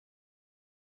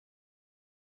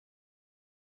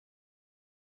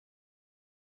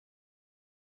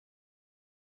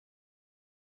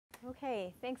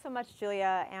Okay, thanks so much,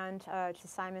 Julia, and to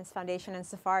Simon's Foundation and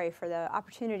Safari for the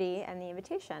opportunity and the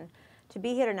invitation to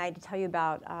be here tonight to tell you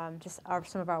about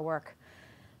some of our work.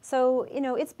 So,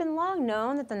 it's been long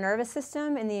known that the nervous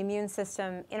system and the immune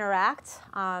system interact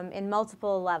in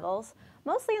multiple levels,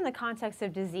 mostly in the context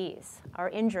of disease or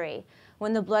injury.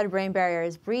 When the blood-brain barrier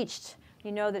is breached,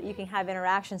 you know that you can have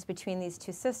interactions between these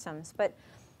two systems. But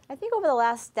I think over the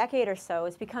last decade or so,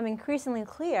 it's become increasingly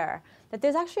clear that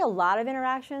there's actually a lot of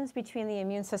interactions between the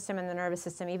immune system and the nervous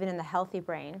system, even in the healthy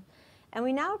brain. And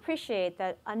we now appreciate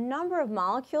that a number of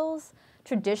molecules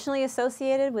traditionally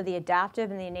associated with the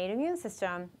adaptive and the innate immune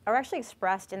system are actually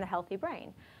expressed in the healthy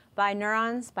brain by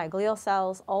neurons, by glial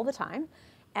cells all the time.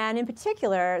 And in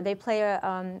particular, they play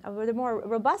they're more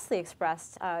robustly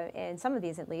expressed, in some of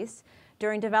these at least,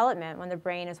 during development when the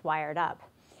brain is wired up.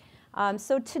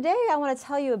 So today I want to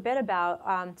tell you a bit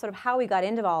about sort of how we got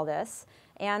into all this.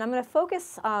 And I'm going to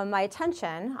focus my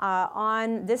attention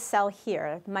on this cell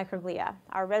here, microglia,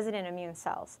 our resident immune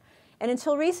cells. And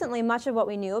until recently, much of what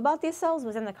we knew about these cells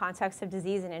was in the context of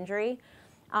disease and injury.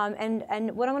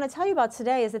 And what I want to tell you about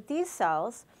today is that these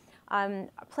cells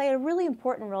play a really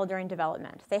important role during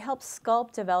development. They help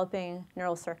sculpt developing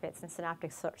neural circuits and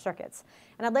synaptic circuits.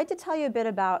 And I'd like to tell you a bit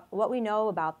about what we know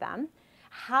about them,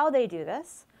 how they do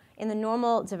this in the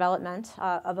normal development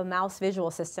of a mouse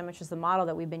visual system, which is the model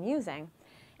that we've been using.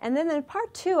 And then in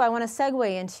part two, I want to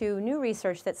segue into new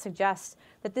research that suggests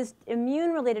that this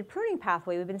immune-related pruning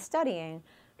pathway we've been studying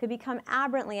could become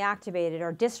aberrantly activated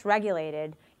or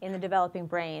dysregulated in the developing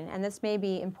brain. And this may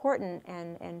be important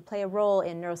and play a role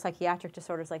in neuropsychiatric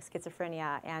disorders like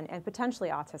schizophrenia and potentially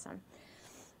autism.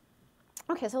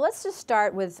 Okay, so let's just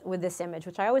start with this image,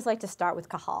 which I always like to start with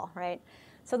Cajal, right?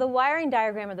 So the wiring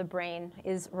diagram of the brain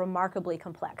is remarkably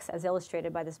complex, as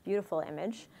illustrated by this beautiful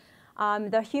image.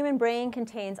 The human brain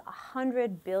contains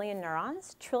 100 billion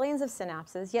neurons, trillions of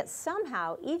synapses, yet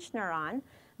somehow each neuron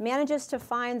manages to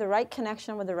find the right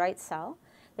connection with the right cell.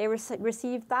 They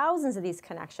receive thousands of these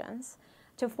connections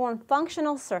to form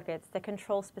functional circuits that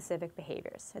control specific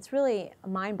behaviors. It's really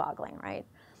mind-boggling, right?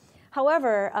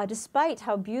 However, despite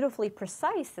how beautifully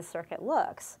precise the circuit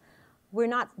looks, we're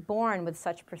not born with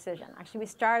such precision. Actually, we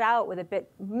start out with a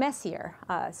bit messier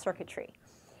circuitry.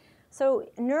 So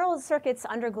neural circuits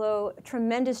undergo a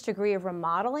tremendous degree of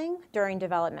remodeling during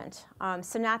development.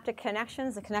 Synaptic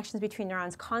connections, the connections between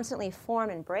neurons, constantly form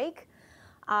and break.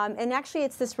 And actually,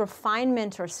 it's this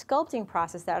refinement or sculpting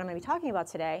process that I'm going to be talking about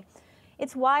today.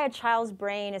 It's why a child's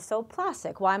brain is so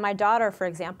plastic, why my daughter, for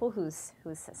example, who's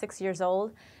 6 years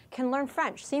old, can learn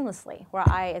French seamlessly, where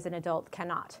I, as an adult,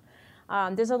 cannot.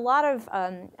 There's a lot of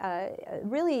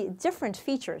really different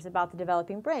features about the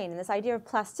developing brain, and this idea of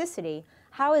plasticity,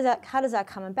 how does that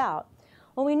come about?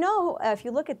 Well, we know, if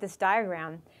you look at this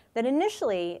diagram, that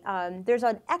initially there's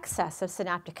an excess of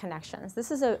synaptic connections.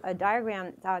 This is a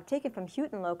diagram taken from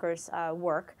Huttenlocher's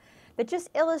work that just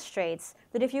illustrates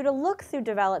that if you were to look through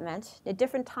development at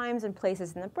different times and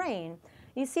places in the brain,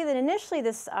 you see that initially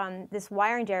this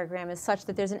wiring diagram is such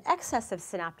that there's an excess of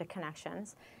synaptic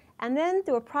connections. And then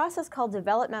through a process called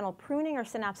developmental pruning or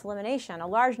synapse elimination, a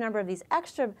large number of these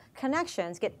extra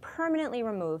connections get permanently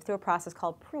removed through a process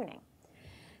called pruning.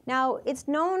 Now, it's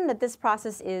known that this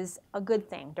process is a good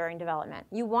thing during development.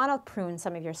 You want to prune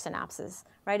some of your synapses,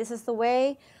 right? This is the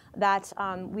way that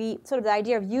the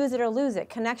idea of use it or lose it.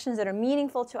 Connections that are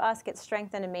meaningful to us get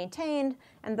strengthened and maintained,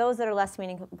 and those that are less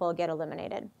meaningful get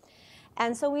eliminated.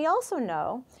 And so we also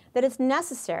know that it's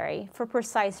necessary for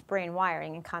precise brain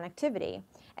wiring and connectivity.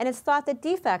 And it's thought that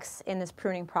defects in this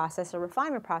pruning process or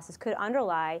refinement process could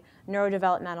underlie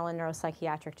neurodevelopmental and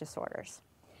neuropsychiatric disorders.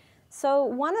 So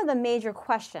one of the major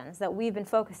questions that we've been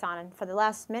focused on for the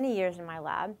last many years in my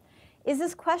lab is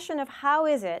this question of how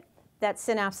is it that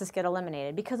synapses get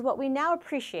eliminated? Because what we now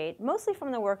appreciate, mostly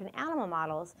from the work in animal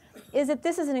models, is that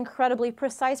this is an incredibly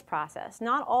precise process.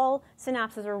 Not all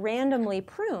synapses are randomly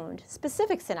pruned.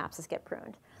 Specific synapses get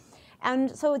pruned.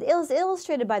 And so it is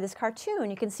illustrated by this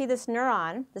cartoon. You can see this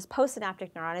neuron, this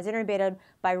postsynaptic neuron, is innervated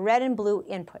by red and blue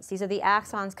inputs. These are the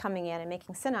axons coming in and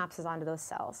making synapses onto those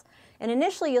cells. And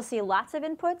initially, you'll see lots of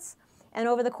inputs. And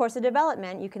over the course of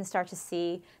development, you can start to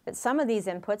see that some of these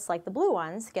inputs, like the blue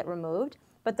ones, get removed.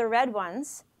 But the red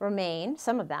ones remain,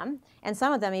 some of them, and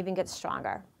some of them even get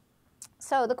stronger.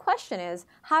 So the question is,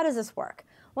 how does this work?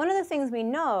 One of the things we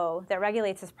know that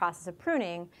regulates this process of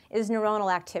pruning is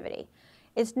neuronal activity.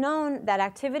 It's known that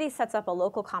activity sets up a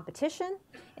local competition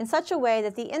in such a way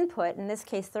that the input, in this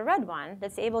case the red one,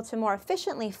 that's able to more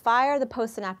efficiently fire the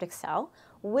postsynaptic cell,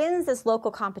 wins this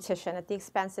local competition at the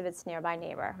expense of its nearby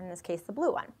neighbor, in this case the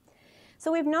blue one.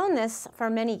 So we've known this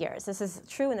for many years. This is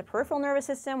true in the peripheral nervous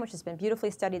system, which has been beautifully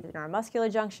studied at the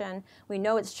neuromuscular junction. We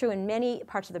know it's true in many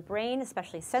parts of the brain,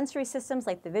 especially sensory systems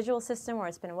like the visual system, where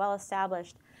it's been well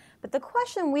established. But the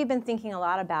question we've been thinking a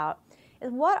lot about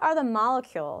is, what are the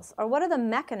molecules, or what are the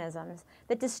mechanisms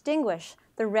that distinguish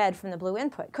the red from the blue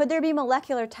input? Could there be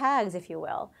molecular tags, if you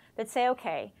will, that say,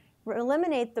 okay,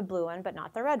 eliminate the blue one but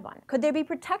not the red one? Could there be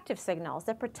protective signals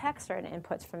that protect certain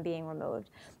inputs from being removed?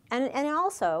 And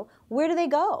also, where do they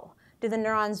go? Do the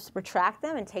neurons retract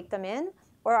them and take them in?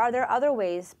 Or are there other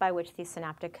ways by which these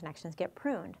synaptic connections get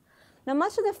pruned? Now,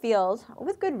 much of the field,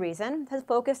 with good reason, has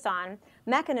focused on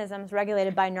mechanisms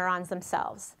regulated by neurons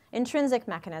themselves, intrinsic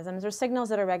mechanisms or signals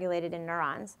that are regulated in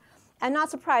neurons. And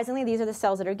not surprisingly, these are the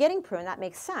cells that are getting pruned. That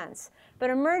makes sense. But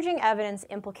emerging evidence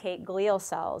implicate glial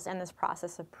cells in this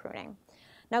process of pruning.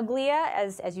 Now, glia,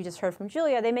 as you just heard from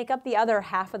Julia, they make up the other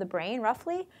half of the brain,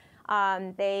 roughly.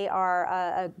 They are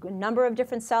a number of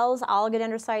different cells.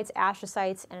 Oligodendrocytes,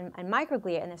 astrocytes, and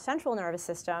microglia in the central nervous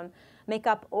system make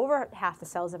up over half the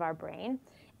cells of our brain.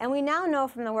 And we now know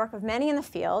from the work of many in the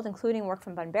field, including work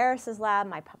from Bun Barris's lab,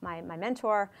 my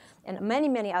mentor, and many,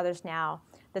 many others now,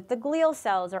 that the glial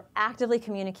cells are actively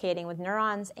communicating with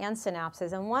neurons and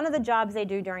synapses. And one of the jobs they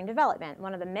do during development,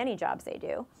 one of the many jobs they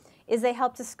do, is they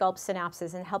help to sculpt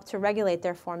synapses and help to regulate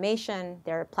their formation,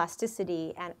 their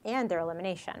plasticity, and their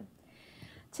elimination.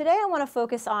 Today I want to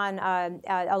focus on,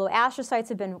 although astrocytes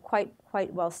have been quite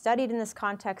well studied in this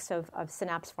context of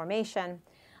synapse formation,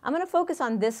 I'm going to focus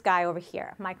on this guy over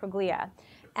here, microglia.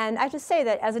 And I have to say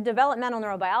that as a developmental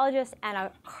neurobiologist and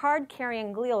a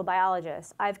card-carrying glial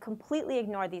biologist, I've completely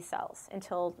ignored these cells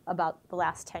until about the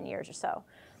last 10 years or so.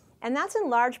 And that's in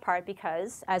large part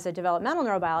because, as a developmental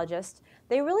neurobiologist,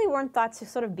 they really weren't thought to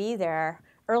sort of be there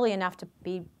early enough to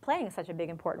be playing such a big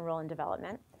important role in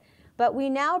development. But we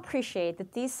now appreciate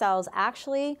that these cells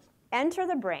actually enter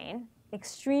the brain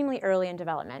extremely early in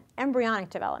development, embryonic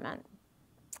development.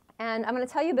 And I'm going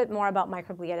to tell you a bit more about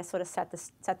microglia to sort of set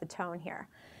the tone here.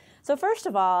 So first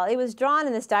of all, it was drawn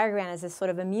in this diagram as this sort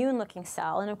of immune-looking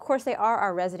cell. And of course, they are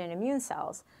our resident immune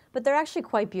cells. But they're actually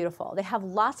quite beautiful. They have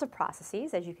lots of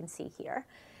processes, as you can see here.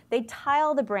 They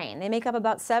tile the brain. They make up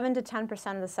about 7 to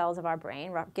 10% of the cells of our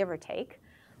brain, give or take.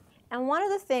 And one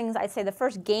of the things, I'd say the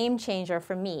first game changer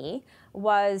for me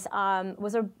was a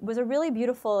really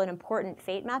beautiful and important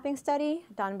fate mapping study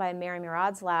done by Mary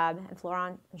Murad's lab and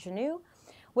Florent Genoux,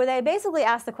 where they basically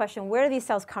asked the question, where do these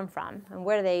cells come from, and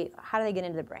how do they get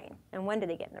into the brain, and when do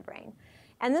they get in the brain?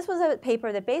 And this was a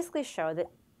paper that basically showed that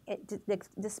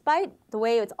despite the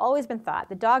way it's always been thought,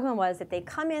 the dogma was that they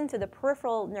come in through the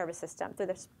peripheral nervous system, through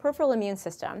the peripheral immune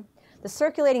system. The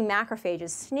circulating macrophages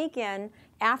sneak in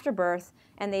after birth,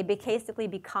 and they basically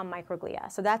become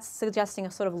microglia. So that's suggesting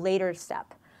a sort of later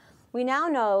step. We now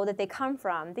know that they come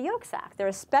from the yolk sac. They're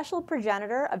a special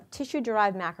progenitor of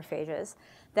tissue-derived macrophages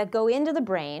that go into the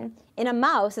brain in a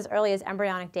mouse as early as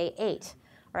embryonic day 8.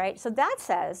 Right? So that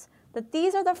says that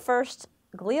these are the first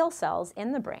glial cells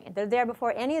in the brain. They're there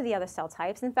before any of the other cell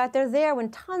types. In fact, they're there when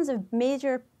tons of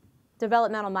major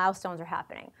developmental milestones are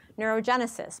happening.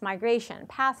 Neurogenesis, migration,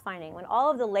 pathfinding, when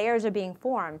all of the layers are being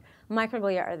formed,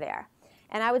 microglia are there.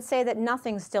 And I would say that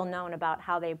nothing's still known about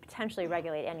how they potentially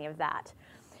regulate any of that.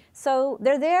 So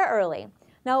they're there early.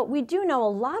 Now, we do know a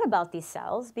lot about these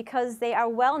cells because they are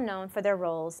well known for their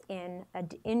roles in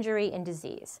injury and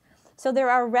disease. So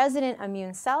there are resident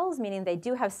immune cells, meaning they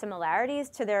do have similarities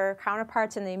to their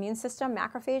counterparts in the immune system,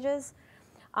 macrophages.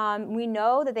 We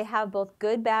know that they have both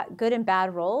good and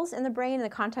bad roles in the brain in the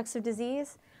context of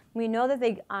disease. We know that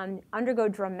they undergo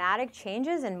dramatic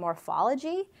changes in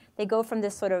morphology. They go from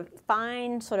this sort of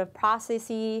fine, sort of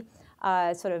processy,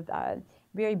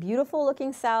 very beautiful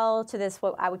looking cell to this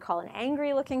what I would call an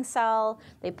angry looking cell.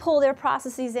 They pull their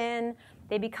processes in.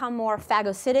 They become more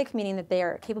phagocytic, meaning that they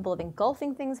are capable of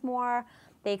engulfing things more.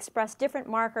 They express different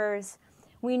markers.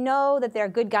 We know that they're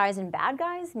good guys and bad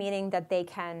guys, meaning that they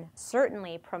can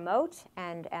certainly promote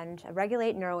and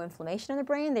regulate neuroinflammation in the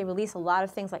brain. They release a lot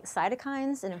of things like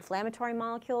cytokines and inflammatory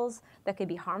molecules that could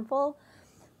be harmful.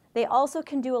 They also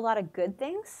can do a lot of good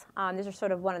things. These are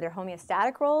sort of one of their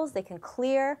homeostatic roles. They can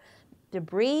clear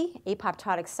debris,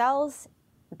 apoptotic cells,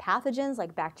 pathogens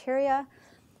like bacteria.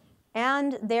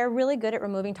 And they're really good at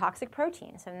removing toxic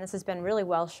proteins. And this has been really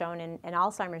well shown in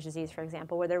Alzheimer's disease, for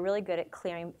example, where they're really good at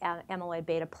clearing amyloid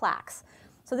beta plaques.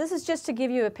 So this is just to give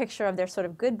you a picture of their sort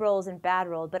of good roles and bad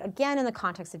roles, but again in the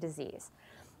context of disease.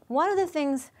 One of the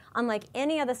things, unlike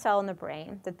any other cell in the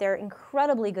brain, that they're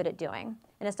incredibly good at doing,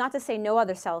 and it's not to say no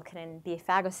other cell can be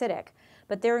phagocytic,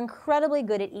 but they're incredibly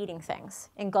good at eating things,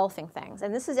 engulfing things.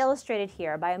 And this is illustrated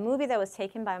here by a movie that was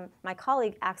taken by my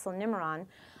colleague Axel Nimmeron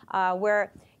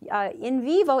where in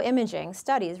vivo imaging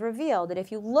studies reveal that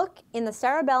if you look in the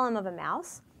cerebellum of a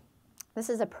mouse, this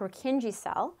is a Purkinje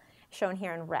cell, shown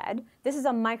here in red. This is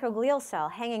a microglial cell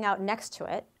hanging out next to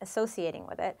it, associating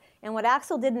with it. And what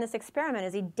Axel did in this experiment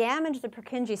is he damaged the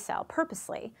Purkinje cell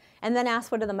purposely, and then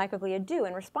asked what do the microglia do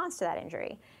in response to that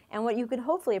injury. And what you could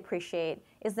hopefully appreciate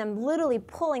is them literally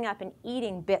pulling up and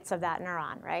eating bits of that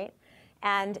neuron, right?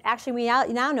 And actually, we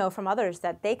now know from others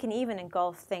that they can even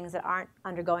engulf things that aren't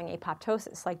undergoing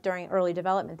apoptosis, like during early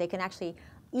development. They can actually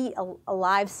eat a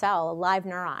live cell, a live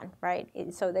neuron, right?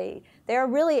 So they are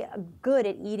really good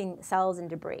at eating cells and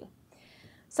debris.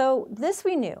 So this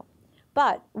we knew.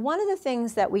 But one of the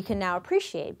things that we can now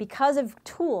appreciate because of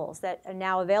tools that are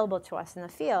now available to us in the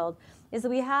field is that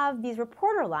we have these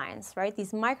reporter lines, right?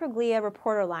 These microglia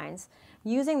reporter lines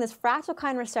using this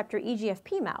fractalkine receptor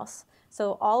EGFP mouse.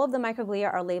 So all of the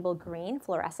microglia are labeled green,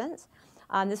 fluorescent.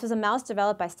 This was a mouse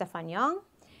developed by Stefan Young.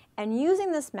 And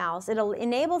using this mouse, it'll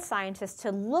enable scientists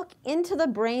to look into the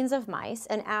brains of mice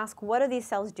and ask, what are these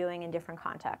cells doing in different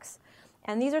contexts?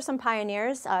 And these are some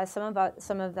pioneers. Some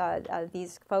of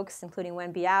these folks, including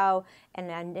Wen Biao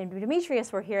and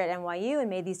Demetrius, were here at NYU and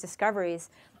made these discoveries.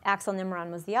 Axel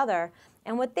Nimron was the other.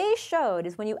 And what they showed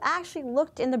is when you actually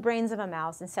looked in the brains of a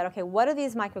mouse and said, OK, what are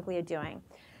these microglia doing?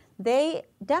 They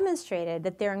demonstrated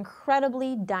that they're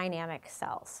incredibly dynamic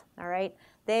cells, all right?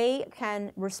 They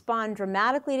can respond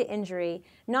dramatically to injury,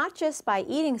 not just by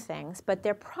eating things, but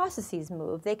their processes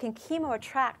move. They can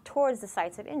chemoattract towards the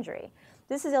sites of injury.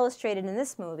 This is illustrated in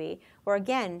this movie, where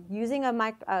again, using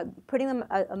putting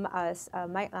a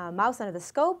mouse under the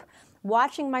scope,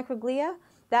 watching microglia,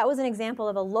 that was an example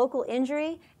of a local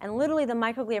injury, and literally the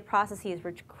microglia processes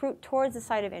recruit towards the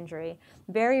site of injury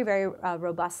very, very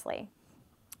robustly.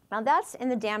 Now that's in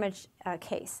the damaged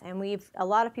case, and a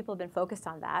lot of people have been focused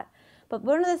on that. But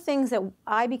one of the things that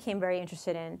I became very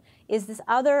interested in is this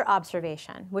other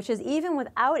observation, which is even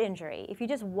without injury, if you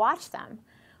just watch them,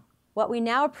 what we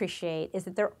now appreciate is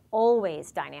that they're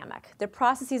always dynamic. Their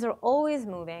processes are always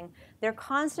moving. They're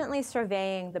constantly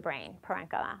surveying the brain,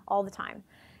 parenchyma, all the time.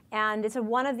 And it's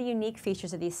one of the unique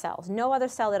features of these cells. No other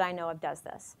cell that I know of does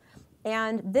this.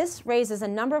 And this raises a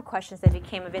number of questions that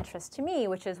became of interest to me,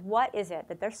 which is what is it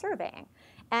that they're surveying?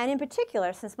 And in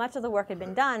particular, since much of the work had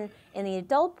been done in the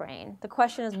adult brain, the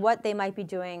question is what they might be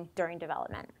doing during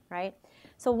development, right?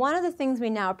 So one of the things we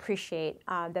now appreciate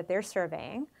that they're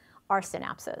surveying are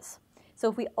synapses. So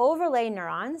if we overlay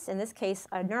neurons, in this case,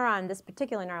 a neuron, this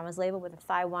particular neuron was labeled with a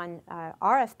Phi1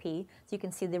 RFP. So you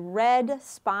can see the red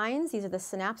spines, these are the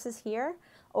synapses here,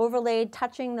 overlaid,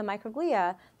 touching the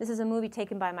microglia. This is a movie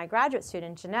taken by my graduate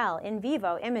student, Janelle, in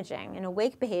vivo imaging, in a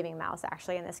wake-behaving mouse,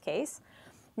 actually, in this case.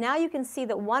 Now you can see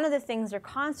that one of the things they're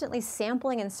constantly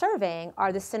sampling and surveying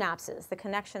are the synapses, the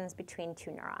connections between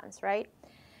two neurons, right?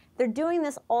 They're doing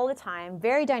this all the time,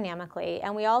 very dynamically,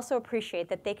 and we also appreciate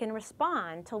that they can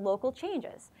respond to local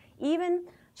changes, even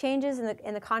changes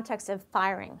in the context of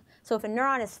firing. So if a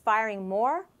neuron is firing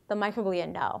more, the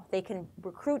microglia know. They can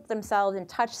recruit themselves and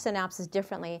touch synapses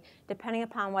differently depending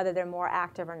upon whether they're more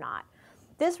active or not.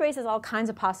 This raises all kinds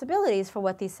of possibilities for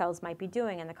what these cells might be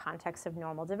doing in the context of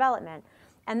normal development.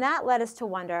 And that led us to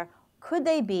wonder, could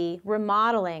they be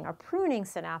remodeling or pruning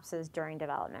synapses during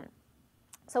development?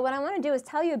 So what I want to do is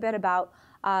tell you a bit about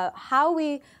how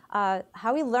we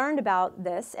learned about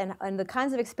this and the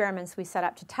kinds of experiments we set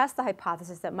up to test the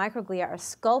hypothesis that microglia are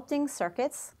sculpting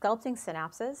circuits, sculpting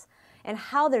synapses, and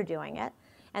how they're doing it.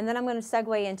 And then I'm going to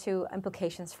segue into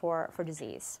implications for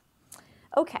disease.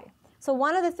 Okay, so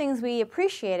one of the things we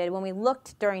appreciated when we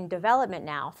looked during development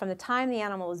now, from the time the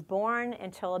animal was born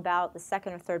until about the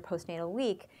second or third postnatal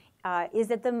week, is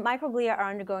that the microglia are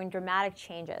undergoing dramatic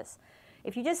changes.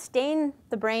 If you just stain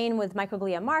the brain with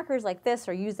microglia markers like this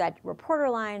or use that reporter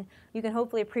line, you can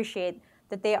hopefully appreciate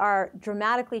that they are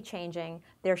dramatically changing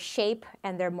their shape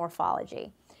and their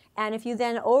morphology. And if you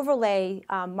then overlay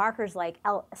markers like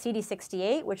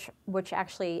CD68, which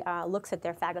actually looks at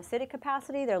their phagocytic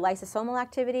capacity, their lysosomal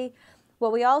activity,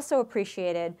 what we also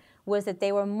appreciated was that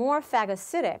they were more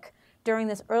phagocytic during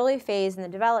this early phase in the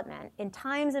development in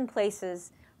times and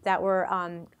places that were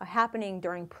happening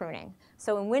during pruning.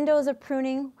 So in windows of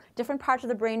pruning, different parts of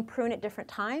the brain prune at different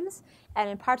times, and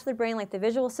in parts of the brain like the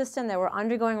visual system that were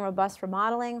undergoing robust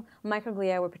remodeling,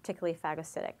 microglia were particularly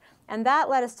phagocytic. And that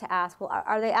led us to ask, well,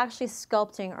 are they actually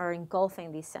sculpting or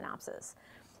engulfing these synapses?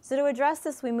 So to address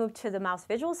this, we moved to the mouse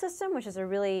visual system, which is a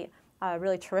really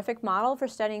terrific model for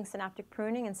studying synaptic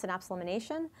pruning and synapse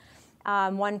elimination.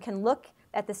 One can look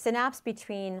at the synapse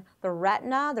between the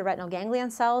retina, the retinal ganglion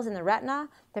cells in the retina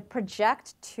that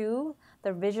project to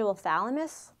the visual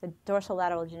thalamus, the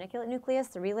dorsolateral geniculate nucleus,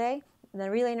 the relay,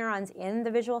 relay neurons in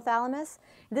the visual thalamus.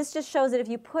 This just shows that if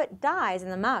you put dyes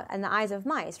in the eyes of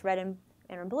mice, red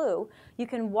and blue, you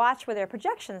can watch where their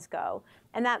projections go.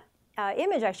 And that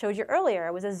image I showed you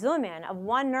earlier was a zoom in of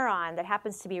one neuron that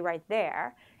happens to be right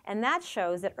there. And that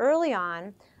shows that early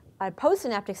on,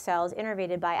 postsynaptic cells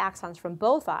innervated by axons from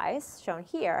both eyes, shown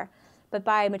here. But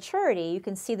by maturity, you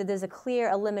can see that there's a clear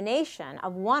elimination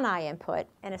of one eye input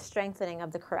and a strengthening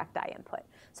of the correct eye input.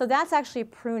 So that's actually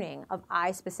pruning of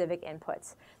eye-specific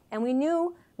inputs. And we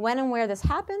knew when and where this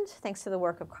happened, thanks to the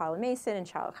work of Carla Mason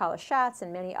and Carla Schatz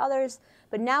and many others.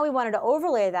 But now we wanted to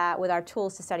overlay that with our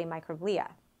tools to study microglia.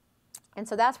 And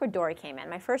so that's where Dory came in.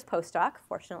 My first postdoc,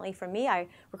 fortunately for me, I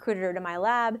recruited her to my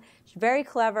lab. She's very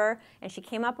clever, and she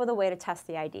came up with a way to test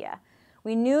the idea.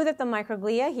 We knew that the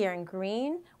microglia here in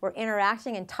green were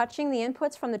interacting and touching the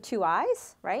inputs from the two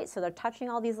eyes, right? So they're touching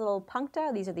all these little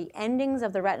puncta. These are the endings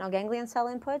of the retinal ganglion cell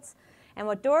inputs. And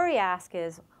what Dory asked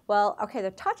is, well, okay,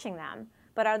 they're touching them,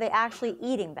 but are they actually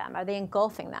eating them? Are they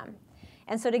engulfing them?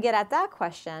 And so to get at that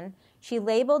question, she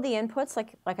labeled the inputs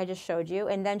like I just showed you,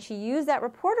 and then she used that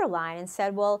reporter line and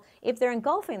said, well, if they're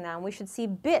engulfing them, we should see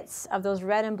bits of those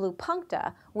red and blue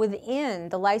puncta within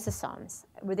the lysosomes,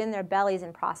 within their bellies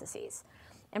and processes.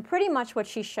 And pretty much what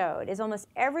she showed is almost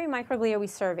every microglia we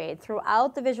surveyed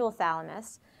throughout the visual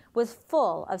thalamus was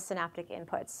full of synaptic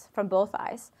inputs from both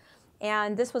eyes.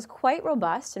 And this was quite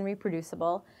robust and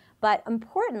reproducible. But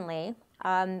importantly,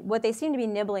 what they seem to be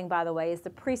nibbling, by the way, is the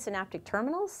presynaptic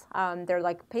terminals. They're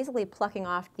like basically plucking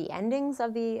off the endings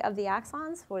of the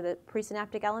axons where the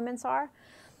presynaptic elements are.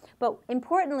 But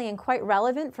importantly and quite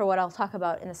relevant for what I'll talk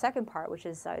about in the second part, which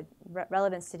is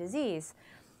relevance to disease,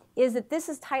 is that this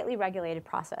is a tightly regulated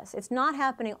process. It's not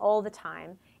happening all the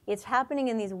time. It's happening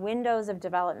in these windows of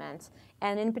development.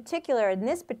 And in particular, in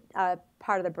this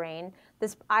part of the brain,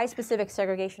 this eye-specific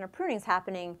segregation or pruning is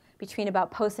happening between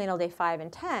about postnatal day 5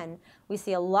 and 10. We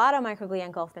see a lot of microglia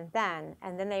engulfment then,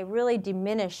 and then they really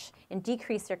diminish and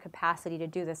decrease their capacity to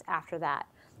do this after that.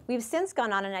 We've since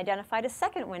gone on and identified a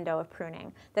second window of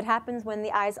pruning that happens when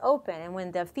the eyes open and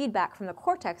when the feedback from the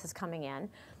cortex is coming in.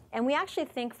 And we actually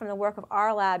think from the work of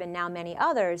our lab and now many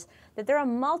others that there are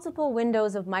multiple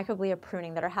windows of microglia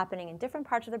pruning that are happening in different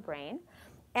parts of the brain.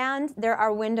 And there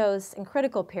are windows in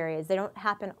critical periods. They're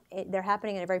happening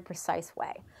in a very precise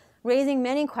way, raising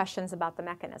many questions about the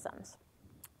mechanisms.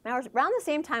 Now, around the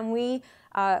same time we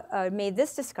made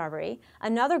this discovery,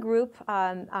 another group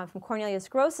from Cornelius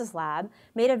Gross's lab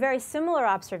made a very similar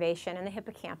observation in the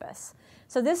hippocampus.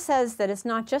 So this says that it's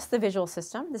not just the visual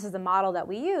system. This is the model that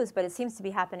we use, but it seems to be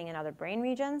happening in other brain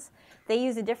regions. They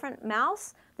use a different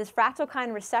mouse, this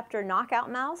fractalkine receptor knockout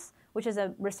mouse, which is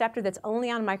a receptor that's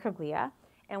only on microglia.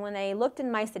 And when they looked in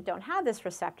mice that don't have this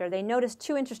receptor, they noticed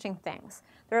two interesting things.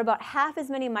 There are about half as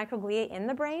many microglia in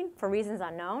the brain, for reasons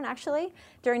unknown, actually,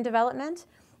 during development.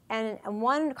 And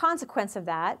one consequence of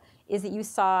that is that you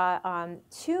saw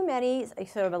too many,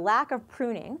 sort of a lack of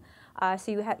pruning.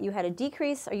 So you had a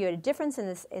decrease, or you had a difference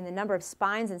in the number of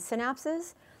spines and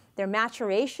synapses. Their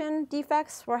maturation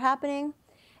defects were happening.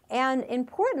 And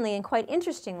importantly, and quite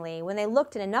interestingly, when they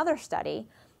looked in another study,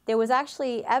 there was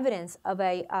actually evidence of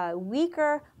a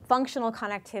weaker functional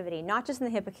connectivity, not just in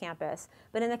the hippocampus,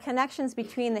 but in the connections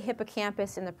between the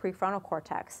hippocampus and the prefrontal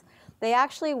cortex. They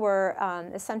actually were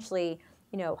essentially,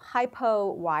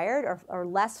 hypo-wired or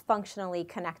less functionally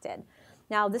connected.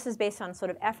 Now, this is based on sort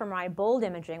of fMRI bold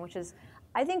imaging, which is,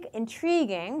 I think,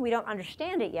 intriguing. We don't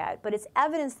understand it yet, but it's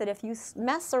evidence that if you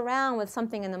mess around with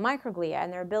something in the microglia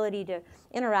and their ability to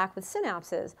interact with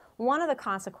synapses, one of the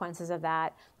consequences of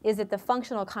that is that the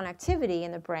functional connectivity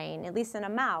in the brain, at least in a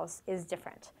mouse, is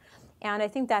different. And I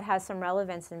think that has some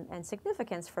relevance and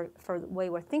significance for the way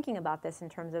we're thinking about this in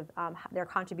terms of their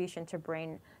contribution to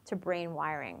brain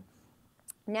wiring.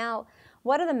 Now,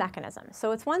 what are the mechanisms?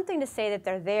 So it's one thing to say that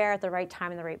they're there at the right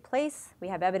time in the right place. We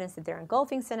have evidence that they're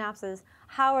engulfing synapses.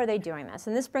 How are they doing this?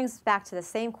 And this brings us back to the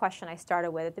same question I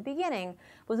started with at the beginning,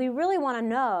 was we really want to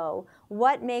know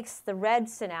what makes the red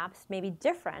synapse maybe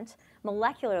different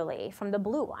molecularly from the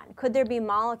blue one. Could there be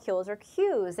molecules or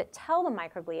cues that tell the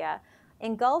microglia,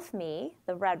 engulf me,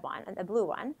 the red one, and the blue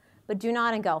one, but do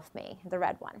not engulf me, the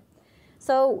red one?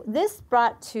 So this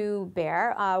brought to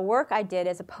bear work I did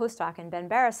as a postdoc in Ben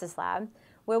Barris's lab,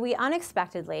 where we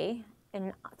unexpectedly,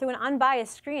 through an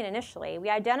unbiased screen initially,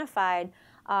 we identified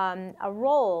a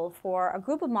role for a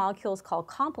group of molecules called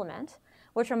complement,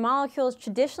 which are molecules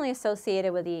traditionally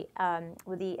associated with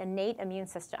the innate immune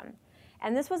system.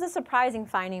 And this was a surprising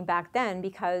finding back then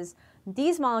because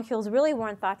these molecules really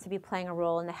weren't thought to be playing a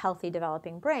role in the healthy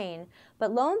developing brain.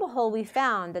 But lo and behold, we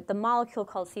found that the molecule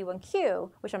called C1q,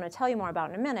 which I'm going to tell you more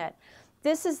about in a minute,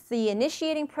 This is the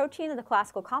initiating protein of the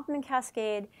classical complement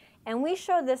cascade, and we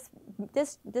showed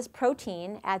this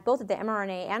protein at both at the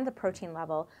mRNA and the protein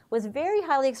level was very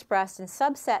highly expressed in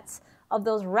subsets of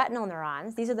those retinal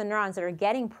neurons. These are the neurons that are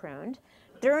getting pruned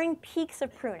during peaks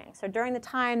of pruning, so during the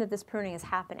time that this pruning is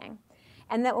happening.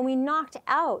 And that when we knocked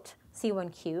out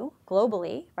C1q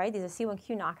globally, right, these are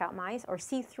C1q knockout mice, or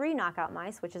C3 knockout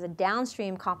mice, which is a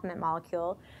downstream complement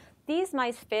molecule, these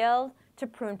mice failed to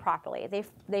prune properly.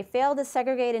 They failed to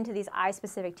segregate into these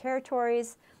eye-specific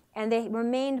territories, and they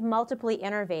remained multiply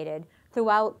innervated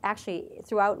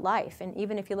throughout life. And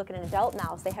even if you look at an adult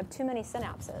mouse, they have too many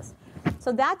synapses.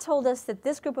 So that told us that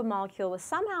this group of molecule was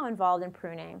somehow involved in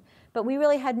pruning, but we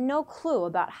really had no clue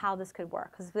about how this could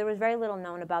work, because there was very little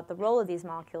known about the role of these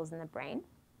molecules in the brain.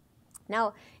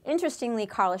 Now, interestingly,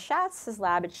 Carla Schatz's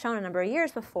lab had shown a number of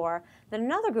years before that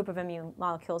another group of immune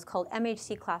molecules called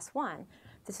MHC class 1,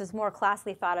 this is more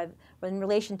classically thought of in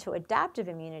relation to adaptive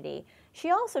immunity,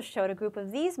 she also showed a group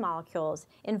of these molecules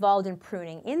involved in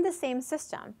pruning in the same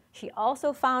system. She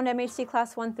also found MHC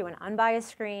class 1 through an unbiased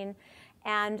screen.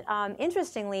 And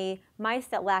interestingly, mice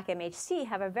that lack MHC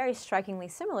have a very strikingly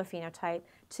similar phenotype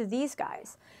to these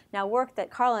guys. Now, work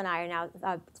that Carla and I are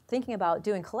now thinking about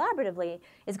doing collaboratively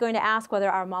is going to ask whether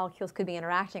our molecules could be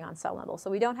interacting on cell level.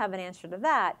 So we don't have an answer to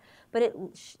that, but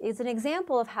it's an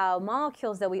example of how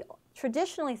molecules that we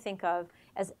traditionally think of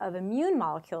as immune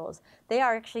molecules, they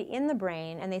are actually in the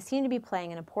brain, and they seem to be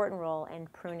playing an important role in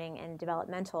pruning and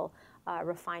developmental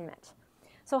refinement.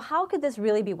 So how could this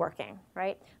really be working,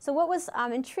 right? So what was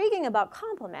intriguing about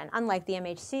complement, unlike the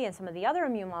MHC and some of the other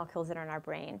immune molecules that are in our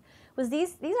brain, was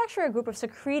these actually are a group of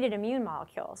secreted immune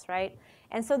molecules, right?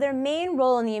 And so their main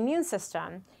role in the immune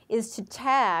system is to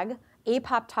tag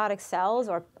apoptotic cells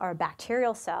or a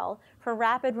bacterial cell for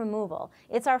rapid removal.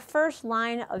 It's our first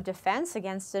line of defense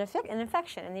against an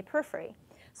infection in the periphery.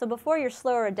 So before your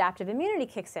slower adaptive immunity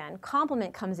kicks in,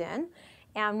 complement comes in.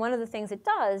 And one of the things it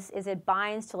does is it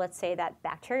binds to, let's say, that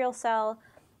bacterial cell.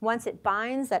 Once it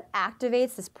binds, that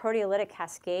activates this proteolytic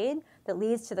cascade that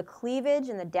leads to the cleavage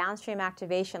and the downstream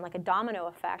activation, like a domino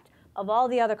effect, of all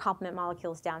the other complement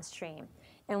molecules downstream.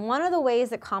 And one of the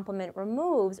ways that complement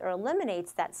removes or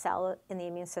eliminates that cell in the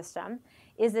immune system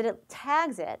is that it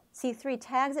tags it, C3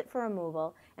 tags it for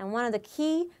removal, and one of the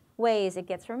key ways it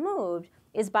gets removed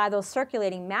is by those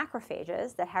circulating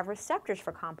macrophages that have receptors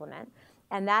for complement.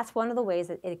 And that's one of the ways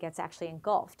that it gets actually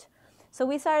engulfed. So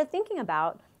we started thinking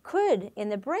about, could, in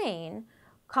the brain,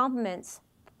 complements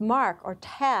mark or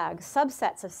tag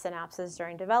subsets of synapses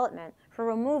during development for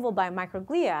removal by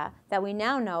microglia that we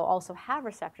now know also have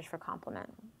receptors for complement.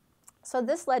 So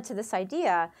this led to this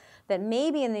idea that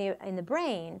maybe in the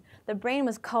brain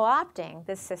was co-opting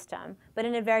this system, but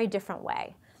in a very different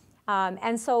way.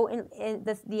 And so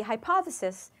the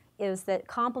hypothesis is that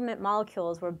complement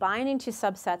molecules were binding to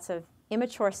subsets of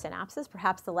immature synapses,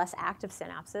 perhaps the less active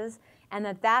synapses, and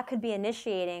that could be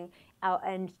initiating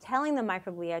and telling the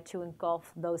microglia to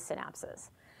engulf those synapses.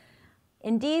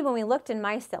 Indeed, when we looked in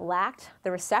mice that lacked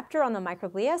the receptor on the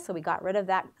microglia, so we got rid of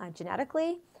that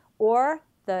genetically, or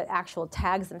the actual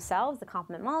tags themselves, the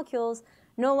complement molecules,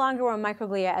 no longer were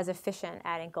microglia as efficient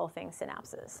at engulfing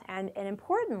synapses. And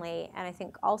importantly, and I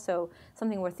think also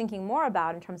something we're thinking more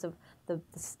about in terms of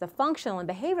the functional and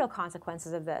behavioral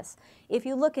consequences of this, if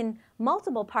you look in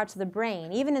multiple parts of the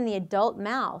brain, even in the adult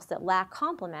mouse that lack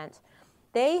complement,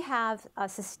 they have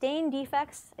sustained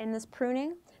defects in this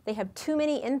pruning. They have too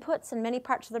many inputs in many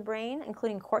parts of the brain,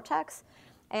 including cortex.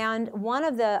 And one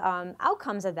of the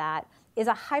outcomes of that is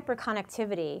a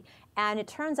hyperconnectivity. And it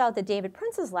turns out that David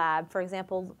Prince's lab, for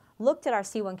example, looked at our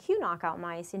C1q knockout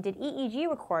mice and did EEG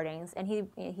recordings, and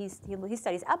he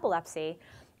studies epilepsy.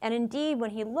 And indeed,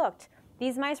 when he looked,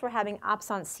 these mice were having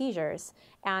absence seizures,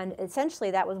 and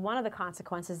essentially that was one of the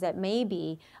consequences that may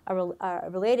be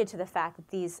related to the fact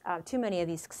that too many of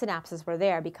these synapses were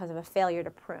there because of a failure to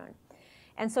prune.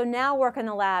 And so now work in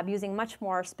the lab using much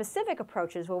more specific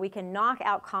approaches where we can knock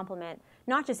out complement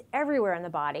not just everywhere in the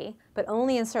body, but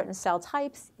only in certain cell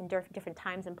types in different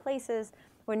times and places.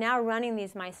 We're now running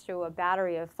these mice through a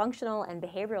battery of functional and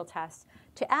behavioral tests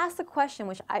to ask the question,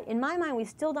 which in my mind we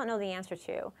still don't know the answer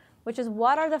to, which is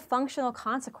what are the functional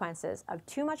consequences of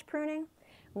too much pruning?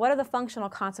 What are the functional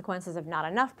consequences of not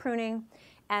enough pruning?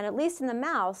 And at least in the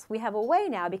mouse, we have a way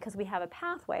now, because we have a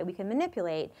pathway we can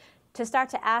manipulate, to start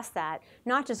to ask that,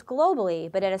 not just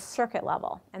globally, but at a circuit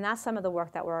level. And that's some of the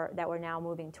work that we're now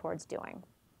moving towards doing.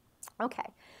 Okay,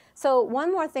 so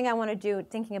one more thing I want to do,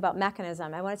 thinking about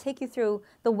mechanism, I want to take you through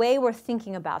the way we're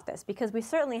thinking about this, because we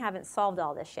certainly haven't solved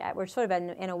all this yet. We're sort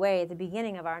of in a way at the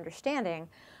beginning of our understanding.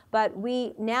 But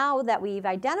now that we've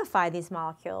identified these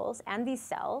molecules and these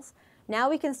cells, Now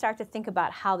we can start to think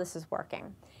about how this is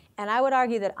working. And I would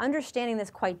argue that understanding this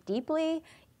quite deeply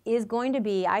is going to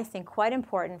be, I think, quite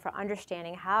important for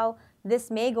understanding how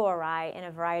this may go awry in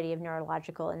a variety of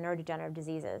neurological and neurodegenerative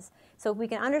diseases. So if we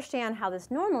can understand how this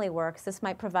normally works, this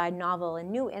might provide novel and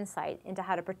new insight into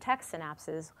how to protect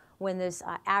synapses when there's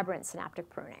aberrant synaptic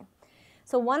pruning.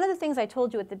 So one of the things I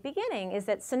told you at the beginning is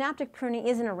that synaptic pruning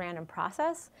isn't a random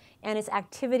process, and it's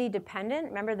activity dependent.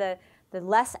 Remember, the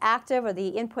less active or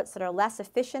the inputs that are less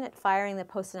efficient at firing the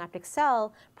postsynaptic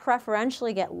cell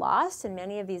preferentially get lost in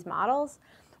many of these models.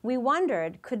 We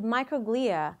wondered, could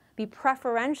microglia be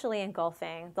preferentially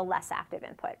engulfing the less active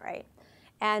input, right?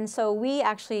 And so we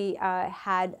actually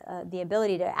had the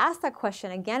ability to ask that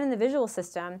question again in the visual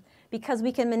system because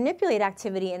we can manipulate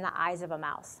activity in the eyes of a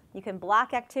mouse. You can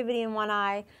block activity in one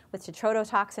eye with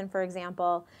tetrodotoxin, for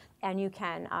example, and you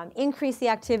can increase the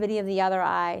activity of the other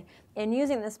eye. And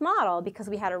using this model, because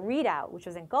we had a readout, which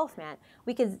was engulfment,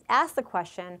 we could ask the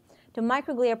question, do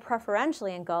microglia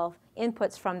preferentially engulf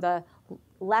inputs from the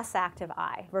less active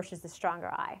eye versus the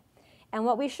stronger eye? And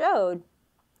what we showed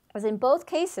was in both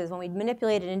cases, when we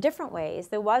manipulated in different ways,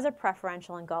 there was a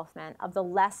preferential engulfment of the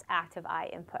less active eye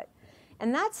input.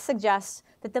 And that suggests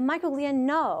that the microglia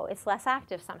know it's less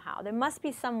active somehow. There must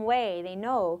be some way they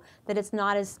know that it's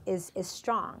not as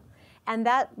strong. And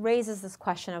that raises this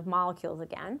question of molecules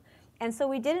again. And so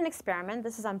we did an experiment,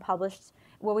 this is unpublished,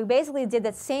 where we basically did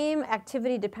that same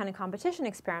activity-dependent competition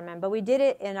experiment, but we did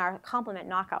it in our complement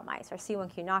knockout mice, our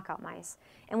C1q knockout mice.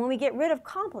 And when we get rid of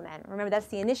complement, remember that's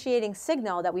the initiating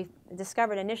signal that we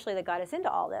discovered initially that got us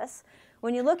into all this,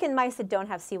 when you look in mice that don't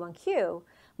have C1q,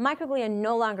 microglia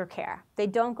no longer care. They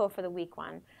don't go for the weak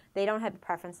one. They don't have a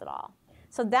preference at all.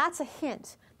 So that's a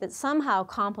hint that somehow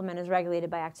complement is regulated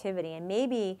by activity, and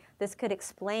maybe this could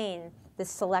explain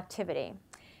this selectivity.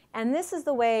 And this is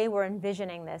the way we're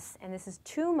envisioning this, and this is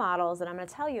two models that I'm going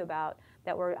to tell you about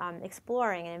that we're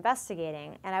exploring and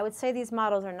investigating, and I would say these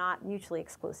models are not mutually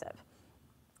exclusive.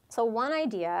 So one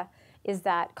idea is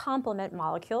that complement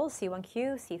molecules,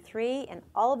 C1q, C3, and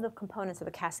all of the components of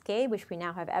the cascade, which we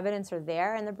now have evidence are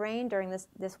there in the brain during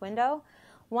this window,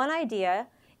 one idea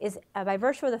is by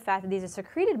virtue of the fact that these are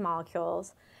secreted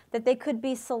molecules, that they could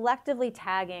be selectively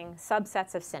tagging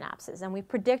subsets of synapses, and we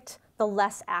predict the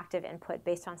less active input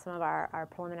based on some of our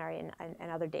preliminary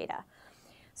and other data.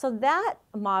 So that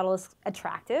model is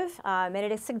attractive, and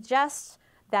it suggests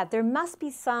that there must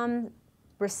be some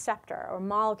receptor or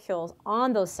molecules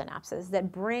on those synapses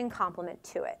that bring complement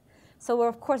to it. So we're,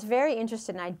 of course, very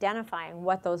interested in identifying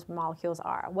what those molecules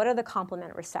are. What are the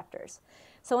complement receptors?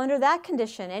 So under that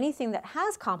condition, anything that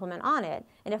has complement on it,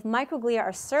 and if microglia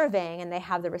are surveying and they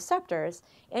have the receptors,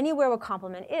 anywhere where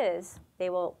complement is, they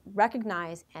will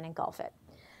recognize and engulf it.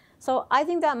 So I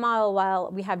think that model, while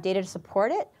we have data to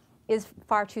support it, is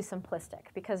far too simplistic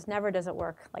because never does it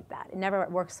work like that. It never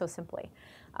works so simply.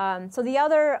 So the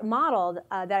other model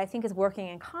that I think is working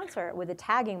in concert with the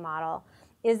tagging model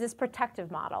is this protective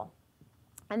model.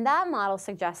 And that model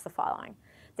suggests the following,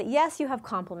 that yes, you have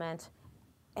complement,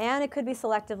 and it could be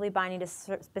selectively binding to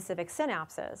specific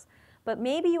synapses, but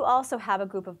maybe you also have a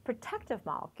group of protective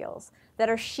molecules that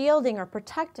are shielding or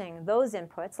protecting those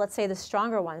inputs, let's say the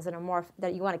stronger ones that are more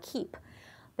that you want to keep,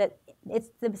 that it's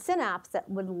the synapse that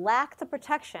would lack the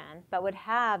protection but would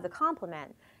have the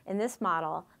complement in this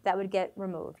model that would get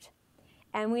removed.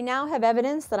 And we now have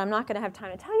evidence that I'm not going to have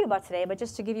time to tell you about today, but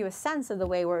just to give you a sense of the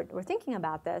way we're thinking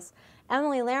about this,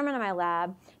 Emily Lehrman in my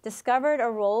lab discovered a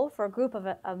role for a group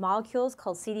of molecules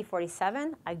called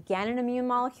CD47, again an immune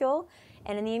molecule.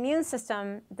 And in the immune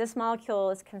system, this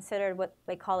molecule is considered what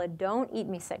they call a don't eat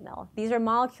me signal. These are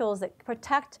molecules that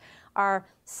protect our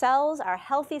cells, our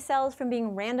healthy cells, from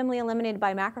being randomly eliminated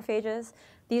by macrophages.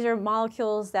 These are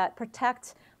molecules that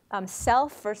protect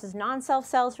self versus non-self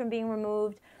cells from being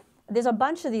removed. There's a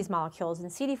bunch of these molecules, and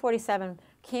CD47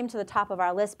 came to the top of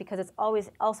our list because it's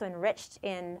always also enriched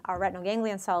in our retinal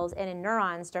ganglion cells and in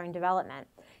neurons during development.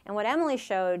 And what Emily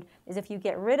showed is if you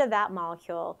get rid of that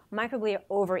molecule, microglia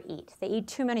overeat. They eat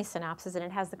too many synapses, and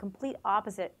it has the complete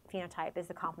opposite phenotype as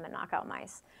the complement knockout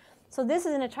mice. So this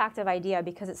is an attractive idea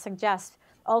because it suggests,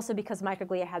 also because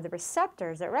microglia have the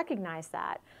receptors that recognize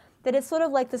that it's sort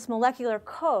of like this molecular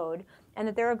code, and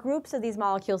that there are groups of these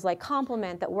molecules like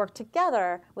complement that work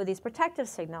together with these protective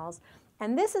signals.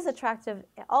 And this is attractive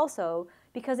also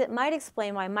because it might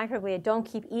explain why microglia don't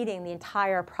keep eating the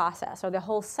entire process or the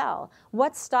whole cell.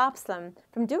 What stops them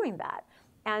from doing that?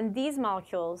 And these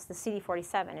molecules, the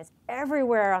CD47, is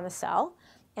everywhere on the cell,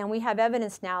 and we have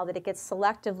evidence now that it gets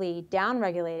selectively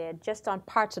downregulated just on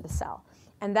parts of the cell.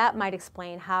 And that might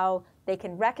explain how they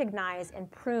can recognize and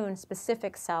prune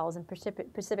specific cells and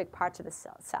specific parts of the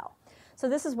cell. So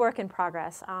this is work in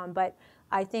progress, but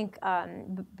I think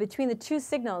between the two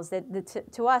signals,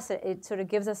 to us, it sort of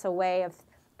gives us a way of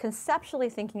conceptually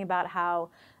thinking about how,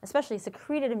 especially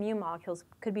secreted immune molecules,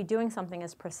 could be doing something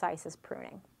as precise as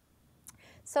pruning.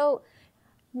 So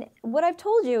what I've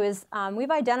told you is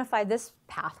we've identified this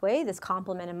pathway, this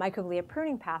complement and microglia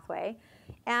pruning pathway,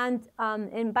 and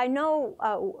by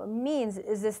no means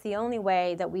is this the only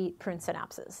way that we prune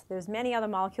synapses. There's many other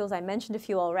molecules. I mentioned a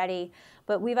few already,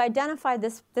 but we've identified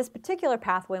this particular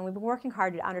pathway, and we've been working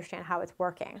hard to understand how it's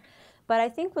working. But I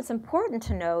think what's important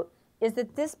to note is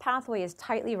that this pathway is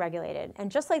tightly regulated,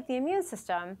 and just like the immune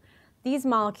system, these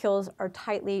molecules are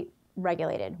tightly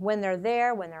regulated. When they're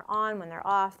there, when they're on, when they're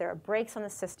off, there are brakes on the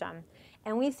system.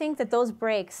 And we think that those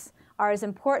brakes are as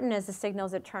important as the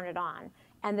signals that turn it on.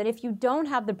 And that if you don't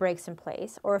have the brakes in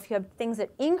place, or if you have things that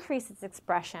increase its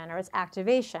expression or its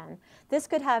activation, this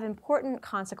could have important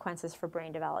consequences for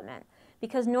brain development.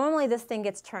 Because normally this thing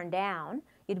gets turned down.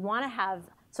 You'd want to have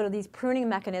sort of these pruning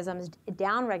mechanisms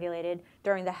down-regulated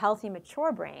during the healthy,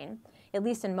 mature brain, at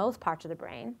least in most parts of the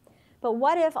brain. But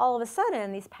what if all of a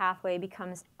sudden this pathway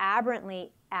becomes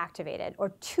aberrantly activated or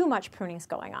too much pruning is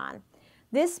going on?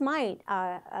 This might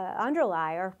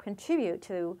underlie or contribute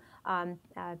to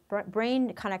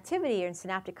brain connectivity and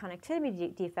synaptic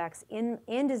connectivity defects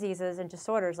in diseases and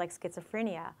disorders like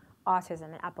schizophrenia, autism,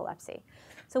 and epilepsy.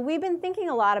 So we've been thinking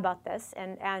a lot about this,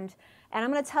 and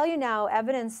I'm going to tell you now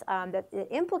evidence that it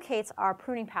implicates our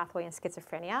pruning pathway in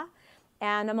schizophrenia.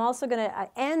 And I'm also going to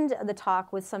end the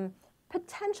talk with some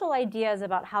potential ideas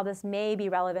about how this may be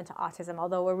relevant to autism,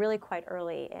 although we're really quite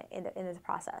early in this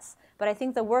process. But I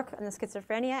think the work on the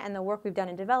schizophrenia and the work we've done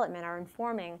in development are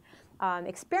informing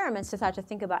experiments to start to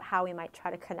think about how we might try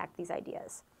to connect these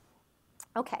ideas.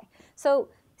 Okay, so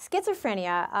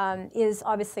schizophrenia is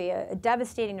obviously a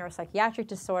devastating neuropsychiatric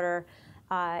disorder.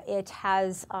 It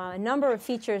has a number of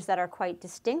features that are quite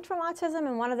distinct from autism,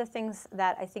 and one of the things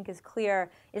that I think is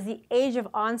clear is the age of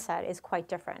onset is quite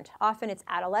different. Often it's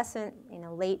adolescent,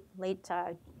 late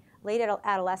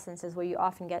adolescence is where you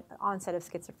often get onset of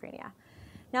schizophrenia.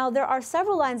 Now, there are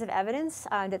several lines of evidence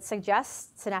that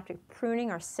suggest synaptic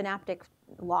pruning or synaptic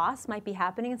loss might be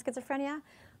happening in schizophrenia.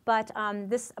 But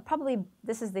this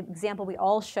is the example we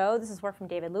all show. This is work from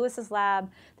David Lewis's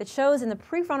lab that shows in the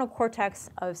prefrontal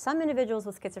cortex of some individuals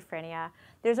with schizophrenia,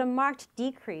 there's a marked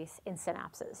decrease in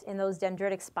synapses in those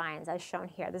dendritic spines, as shown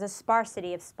here. There's a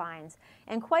sparsity of spines.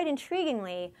 And quite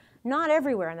intriguingly, not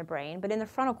everywhere in the brain, but in the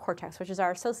frontal cortex, which is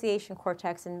our association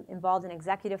cortex and involved in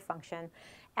executive function.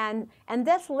 And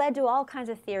that's led to all kinds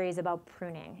of theories about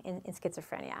pruning in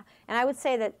schizophrenia. And I would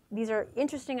say that these are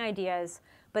interesting ideas,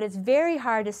 but it's very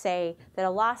hard to say that a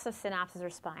loss of synapses or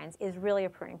spines is really a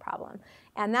pruning problem.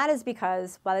 And that is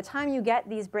because by the time you get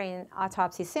these brain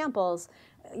autopsy samples,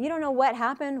 you don't know what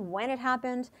happened, when it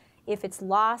happened, if it's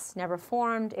lost, never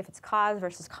formed, if it's cause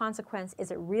versus consequence.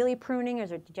 Is it really pruning?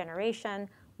 Is it degeneration?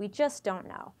 We just don't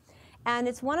know. And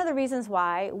it's one of the reasons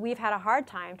why we've had a hard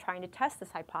time trying to test this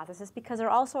hypothesis, because there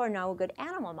also are no good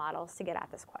animal models to get at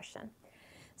this question.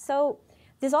 So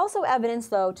there's also evidence,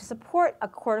 though, to support a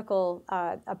cortical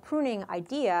a pruning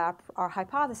idea or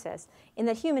hypothesis in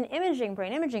that human imaging,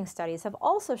 brain imaging studies have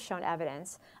also shown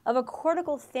evidence of a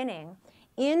cortical thinning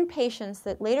in patients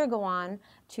that later go on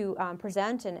to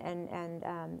present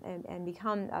and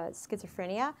become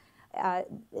schizophrenia.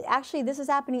 Actually, this is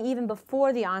happening even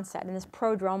before the onset in this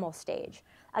prodromal stage.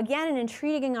 Again, an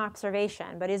intriguing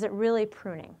observation, but is it really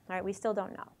pruning? Right? We still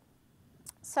don't know.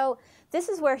 So this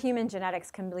is where human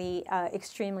genetics can be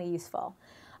extremely useful.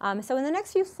 So in the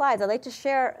next few slides, I'd like to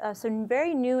share some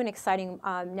very new and exciting,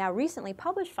 now recently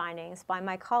published findings by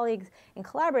my colleagues and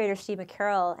collaborator Steve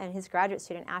McCarroll and his graduate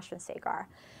student Ashwin Segar,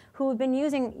 who have been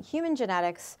using human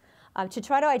genetics to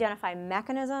try to identify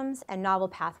mechanisms and novel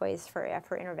pathways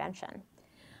for intervention.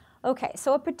 Okay,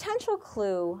 so a potential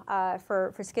clue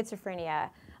for schizophrenia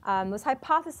was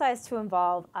hypothesized to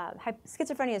involve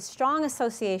schizophrenia's strong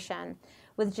association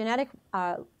with genetic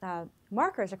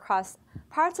markers across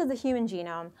parts of the human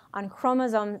genome on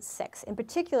chromosome 6. In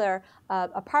particular,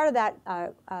 a part of that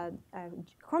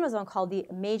chromosome called the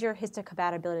major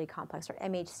histocompatibility complex, or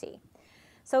MHC.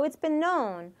 So it's been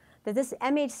known that this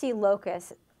MHC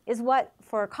locus is what,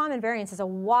 for common variants, is a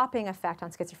whopping effect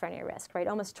on schizophrenia risk, right?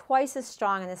 Almost twice as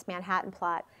strong in this Manhattan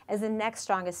plot as the next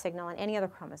strongest signal in any other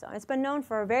chromosome. It's been known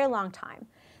for a very long time.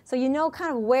 So you know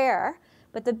kind of where,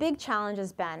 but the big challenge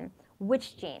has been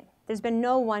which gene. There's been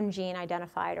no one gene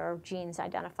identified or genes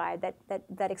identified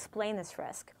that explain this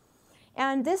risk.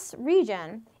 And this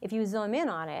region, if you zoom in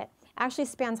on it, actually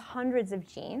spans hundreds of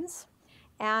genes.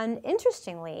 And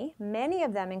interestingly, many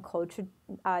of them encode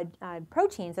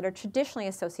proteins that are traditionally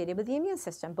associated with the immune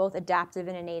system, both adaptive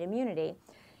and innate immunity.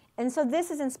 And so this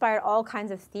has inspired all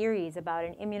kinds of theories about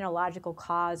an immunological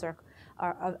cause of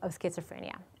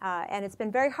schizophrenia. And it's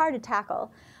been very hard to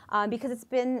tackle because it's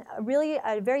been really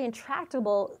a very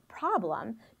intractable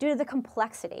problem due to the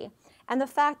complexity and the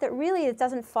fact that really it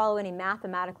doesn't follow any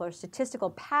mathematical or statistical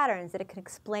patterns that it can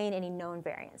explain any known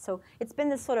variants. So it's been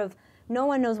this sort of, no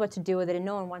one knows what to do with it and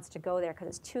no one wants to go there because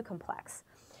it's too complex.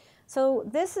 So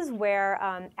this is where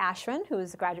Ashwin, who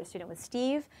is a graduate student with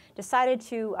Steve, decided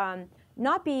to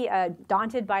not be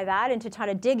daunted by that and to try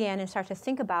to dig in and start to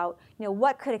think about,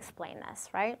 what could explain this,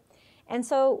 right? And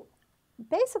so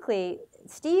basically,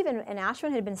 Steve and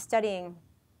Ashwin had been studying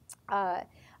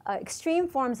extreme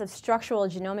forms of structural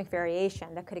genomic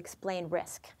variation that could explain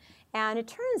risk. And it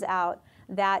turns out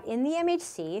that in the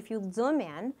MHC, if you zoom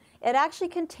in, it actually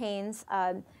contains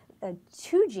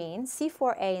two genes,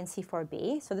 C4a and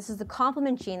C4b. So this is the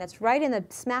complement gene that's right in the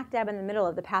smack dab in the middle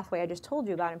of the pathway I just told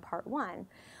you about in part 1.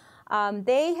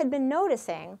 They had been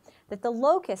noticing that the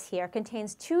locus here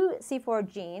contains two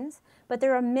C4 genes, but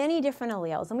there are many different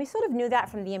alleles. And we sort of knew that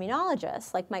from the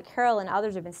immunologists, like Mike Carroll and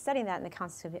others have been studying that in the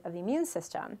context of the immune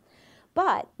system.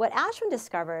 But what Ashwin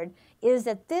discovered is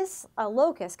that this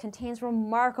locus contains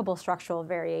remarkable structural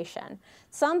variation.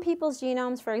 Some people's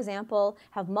genomes, for example,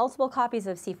 have multiple copies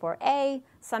of C4a,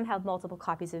 some have multiple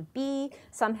copies of B,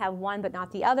 some have one but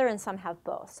not the other, and some have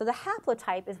both. So the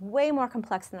haplotype is way more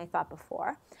complex than I thought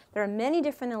before. There are many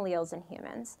different alleles in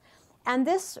humans. And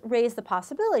this raised the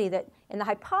possibility that, in the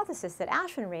hypothesis that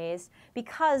Ashwin raised,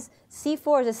 because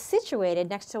C4 is situated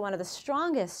next to one of the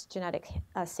strongest genetic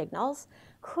signals,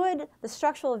 could the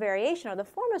structural variation or the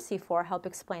form of C4 help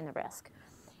explain the risk?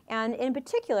 And in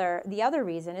particular, the other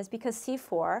reason is because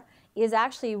C4 is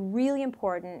actually really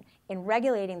important in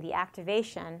regulating the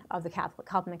activation of the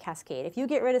complement cascade. If you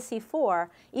get rid of C4,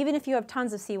 even if you have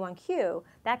tons of C1q,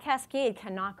 that cascade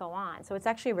cannot go on. So it's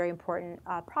actually a very important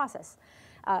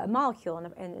molecule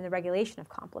in the regulation of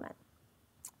complement.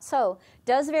 So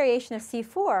does variation of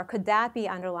C4, could that be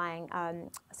underlying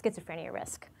schizophrenia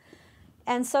risk?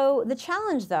 And so the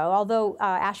challenge, though, although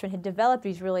Ashwin had developed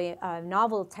these really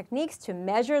novel techniques to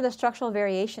measure the structural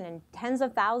variation in tens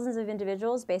of thousands of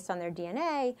individuals based on their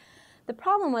DNA, the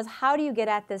problem was, how do you get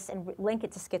at this and link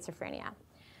it to schizophrenia?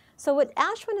 So what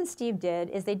Ashwin and Steve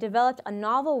did is they developed a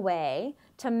novel way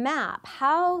to map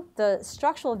how the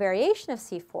structural variation of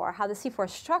C4, how the C4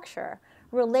 structure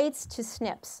relates to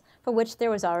SNPs, for which there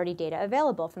was already data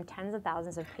available from tens of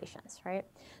thousands of patients, right?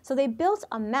 So they built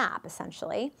a map,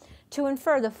 essentially, to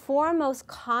infer the four most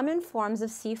common forms of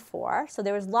C4. So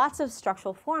there was lots of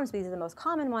structural forms, but these are the most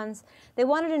common ones. They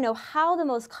wanted to know how the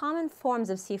most common forms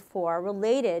of C4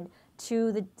 related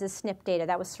to the SNP data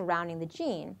that was surrounding the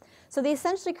gene. So they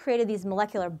essentially created these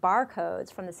molecular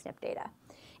barcodes from the SNP data.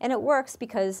 And it works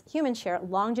because humans share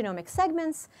long genomic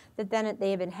segments that then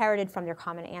they have inherited from their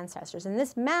common ancestors. And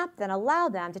this map then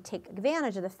allowed them to take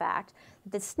advantage of the fact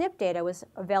that the SNP data was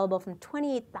available from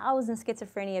 28,000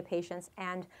 schizophrenia patients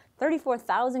and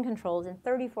 34,000 controls in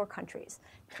 34 countries.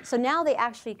 So now they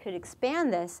actually could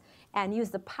expand this and use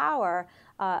the power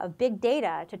of big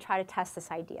data to try to test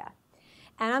this idea.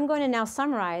 And I'm going to now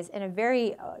summarize in a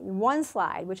very one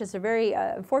slide, which is a very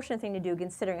unfortunate thing to do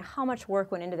considering how much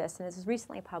work went into this. And this was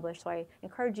recently published, so I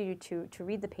encourage you to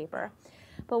read the paper.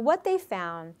 But what they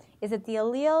found is that the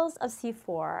alleles of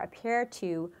C4 appear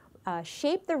to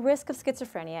shape the risk of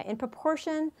schizophrenia in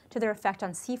proportion to their effect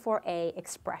on C4a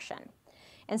expression.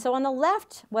 And so on the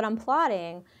left, what I'm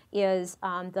plotting is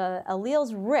the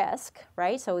alleles risk,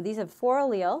 right? So these are 4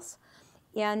 alleles.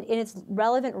 And in its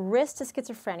relevant risk to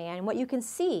schizophrenia. And what you can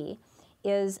see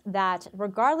is that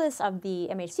regardless of the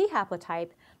MHC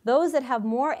haplotype, those that have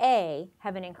more A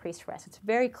have an increased risk. It's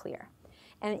very clear.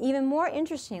 And even more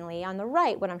interestingly, on the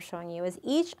right, what I'm showing you is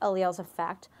each allele's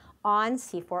effect on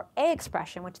C4a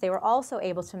expression, which they were also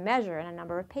able to measure in a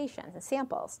number of patients and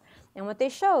samples. And what they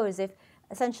show is if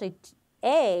essentially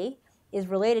A is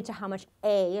related to how much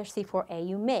A or C4a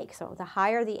you make. So the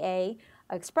higher the A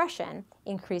expression,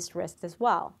 increased risk as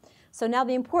well. So now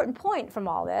the important point from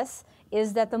all this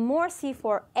is that the more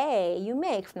C4a you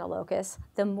make from the locus,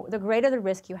 the greater the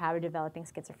risk you have of developing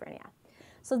schizophrenia.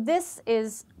 So this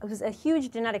was a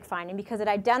huge genetic finding because it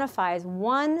identifies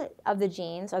one of the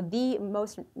genes, or the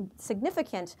most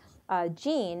significant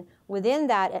gene within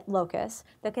that locus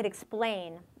that could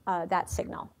explain that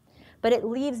signal. But it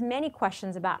leaves many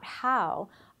questions about how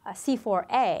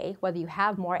C4a, whether you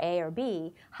have more A or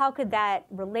B, how could that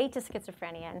relate to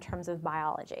schizophrenia in terms of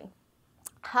biology?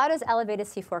 how does elevated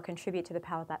C4 contribute to the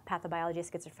pathobiology of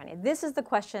schizophrenia? This is the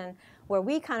question where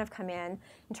we kind of come in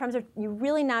terms of you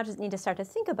really now just need to start to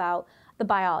think about the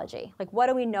biology. Like, what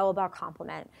do we know about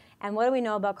complement? And what do we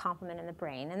know about complement in the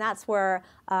brain? And that's where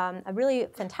a really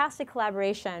fantastic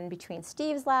collaboration between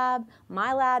Steve's lab,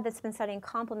 my lab that's been studying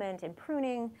complement and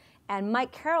pruning, and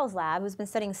Mike Carroll's lab, who's been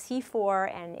studying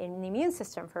C4 and in the immune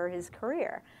system for his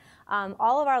career.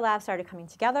 All of our labs started coming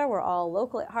together. We're all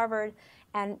local at Harvard.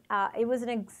 And it was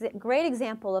a great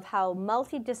example of how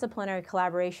multidisciplinary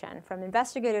collaboration from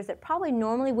investigators that probably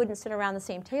normally wouldn't sit around the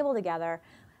same table together,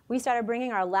 we started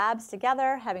bringing our labs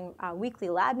together, having weekly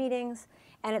lab meetings,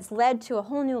 and it's led to a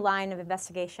whole new line of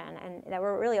investigation, and that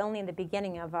we're really only in the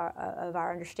beginning of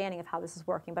our understanding of how this is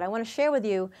working. But I want to share with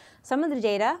you some of the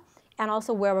data and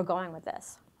also where we're going with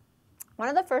this. One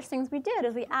of the first things we did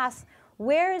is we asked,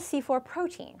 where is C4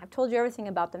 protein? I've told you everything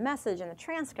about the message and the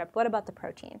transcript. What about the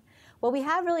protein? Well, we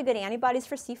have really good antibodies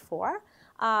for C4,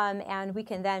 and we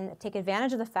can then take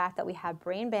advantage of the fact that we have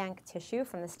brain bank tissue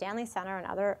from the Stanley Center and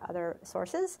other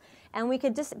sources, and we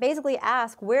could just basically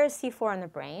ask, where is C4 in the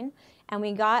brain? And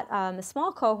we got a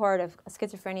small cohort of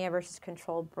schizophrenia versus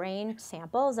controlled brain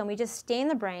samples, and we just stained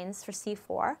the brains for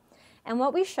C4. And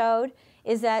what we showed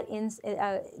is that,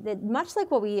 that much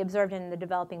like what we observed in the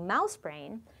developing mouse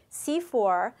brain,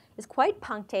 C4 is quite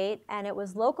punctate, and it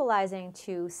was localizing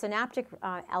to synaptic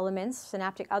elements,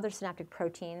 other synaptic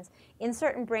proteins in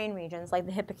certain brain regions, like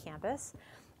the hippocampus.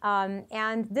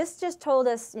 And this just told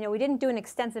us, we didn't do an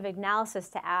extensive analysis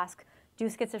to ask, do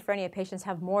schizophrenia patients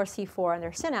have more C4 in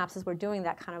their synapses? We're doing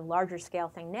that kind of larger scale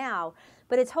thing now.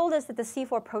 But it told us that the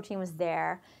C4 protein was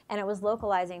there, and it was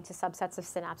localizing to subsets of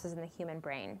synapses in the human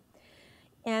brain.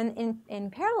 And in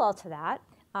parallel to that,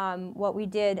 what we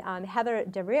did, Heather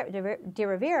de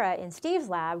Rivera in Steve's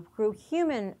lab grew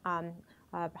human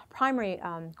primary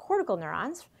cortical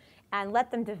neurons and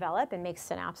let them develop and make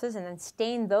synapses, and then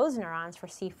stained those neurons for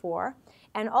C4,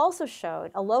 and also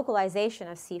showed a localization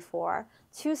of C4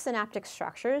 to synaptic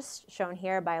structures, shown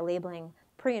here by labeling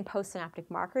pre- and postsynaptic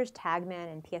markers,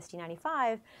 Tagman and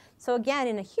PSD95. So again,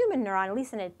 in a human neuron, at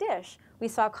least in a dish, we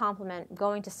saw complement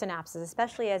going to synapses,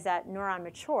 especially as that neuron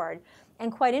matured.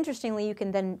 And quite interestingly, you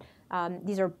can then,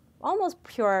 these are almost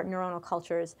pure neuronal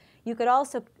cultures, you could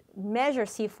also measure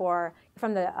C4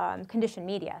 from the conditioned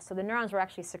media. So the neurons were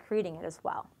actually secreting it as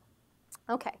well.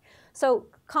 Okay, so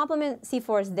complement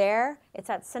C4 is there. It's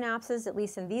at synapses, at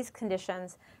least in these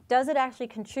conditions. Does it actually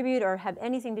contribute or have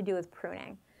anything to do with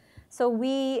pruning? So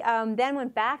we then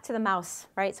went back to the mouse,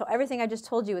 right? So everything I just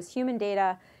told you is human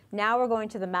data. Now we're going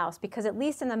to the mouse, because at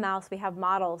least in the mouse we have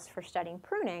models for studying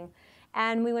pruning.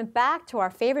 And we went back to our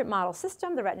favorite model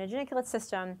system, the retinogeniculate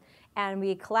system, and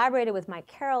we collaborated with Mike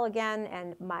Carroll again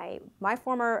and my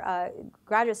former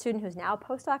graduate student who's now a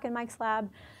postdoc in Mike's lab,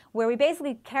 where we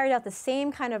basically carried out the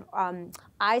same kind of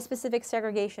eye-specific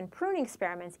segregation pruning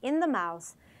experiments in the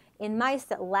mouse in mice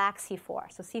that lack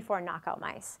C4, so C4 knockout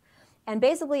mice. And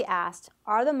basically asked,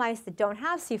 are the mice that don't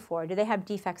have C4, do they have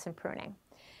defects in pruning?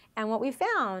 And what we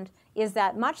found is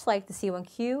that much like the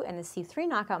C1q and the C3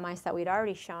 knockout mice that we'd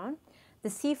already shown, the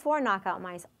C4 knockout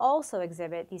mice also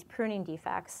exhibit these pruning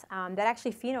defects that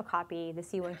actually phenocopy the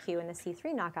C1q and the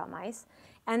C3 knockout mice,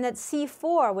 and that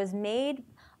C4 was made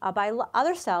by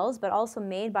other cells, but also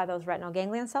made by those retinal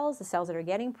ganglion cells, the cells that are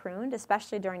getting pruned,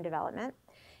 especially during development.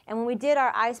 And when we did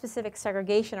our eye-specific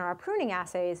segregation or our pruning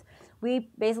assays, we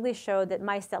basically showed that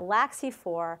mice that lack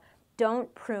C4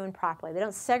 don't prune properly. They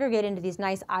don't segregate into these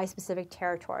nice eye-specific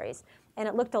territories. And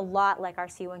it looked a lot like our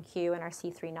C1q and our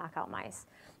C3 knockout mice.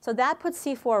 So that puts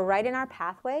C4 right in our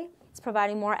pathway. It's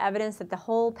providing more evidence that the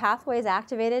whole pathway is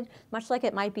activated, much like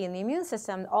it might be in the immune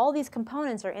system. All these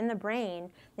components are in the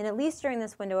brain, and at least during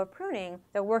this window of pruning,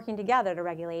 they're working together to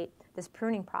regulate this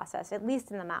pruning process, at least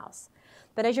in the mouse.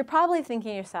 But as you're probably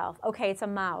thinking to yourself, okay, it's a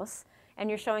mouse, and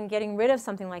you're showing getting rid of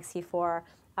something like C4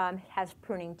 has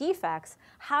pruning defects,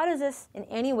 how does this in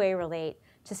any way relate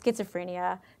to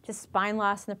schizophrenia, to spine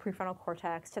loss in the prefrontal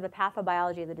cortex, to the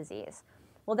pathobiology of the disease?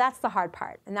 Well, that's the hard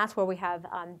part, and that's where we have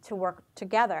to work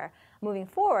together moving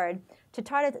forward to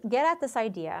try to get at this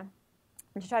idea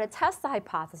and to try to test the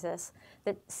hypothesis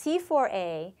that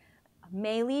C4a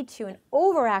may lead to an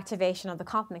overactivation of the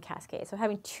complement cascade, so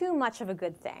having too much of a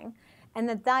good thing, and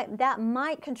that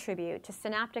might contribute to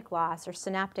synaptic loss or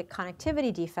synaptic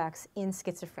connectivity defects in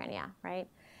schizophrenia, right?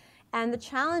 And the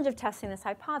challenge of testing this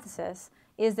hypothesis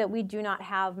is that we do not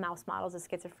have mouse models of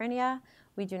schizophrenia.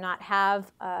 We do not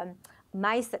have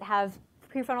mice that have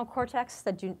prefrontal cortex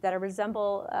that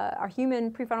resemble our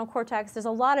human prefrontal cortex. There's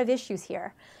a lot of issues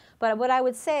here. But what I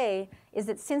would say is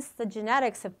that since the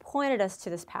genetics have pointed us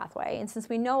to this pathway, and since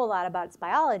we know a lot about its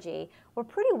biology, we're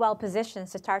pretty well positioned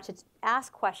to start to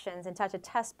ask questions and start to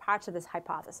test parts of this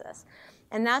hypothesis.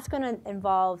 And that's going to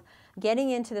involve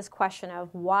getting into this question of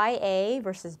why A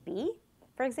versus B.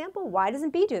 For example, why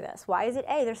doesn't B do this? Why is it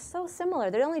A? They're so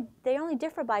similar. They only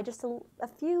differ by just a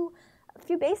few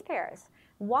base pairs.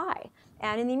 Why?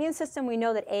 And in the immune system, we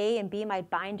know that A and B might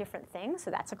bind different things,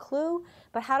 so that's a clue.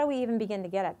 But how do we even begin to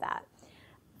get at that?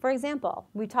 For example,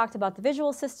 we talked about the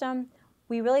visual system.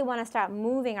 We really want to start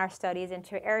moving our studies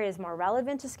into areas more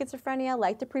relevant to schizophrenia,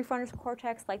 like the prefrontal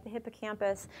cortex, like the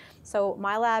hippocampus. So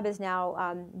my lab is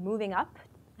now moving up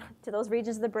to those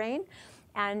regions of the brain.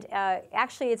 And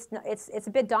actually, it's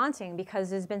a bit daunting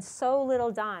because there's been so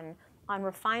little done on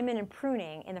refinement and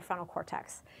pruning in the frontal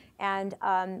cortex. And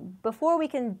before we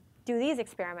can do these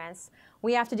experiments,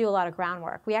 we have to do a lot of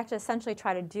groundwork. We have to essentially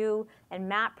try to do and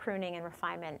map pruning and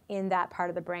refinement in that part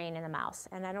of the brain in the mouse.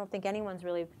 And I don't think anyone's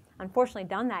really, unfortunately,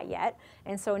 done that yet.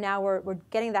 And so now we're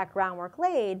getting that groundwork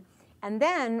laid. And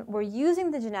then we're using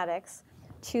the genetics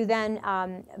to then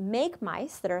make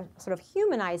mice that are sort of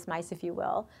humanized mice, if you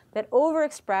will, that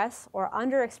overexpress or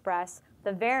underexpress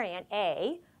the variant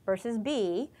A versus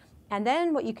B. And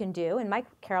then what you can do, and Mike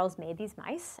Carroll's made these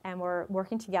mice, and we're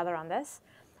working together on this,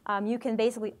 you can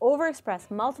basically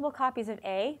overexpress multiple copies of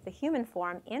A, the human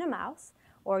form, in a mouse,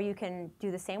 or you can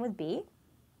do the same with B.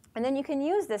 And then you can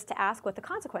use this to ask what the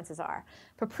consequences are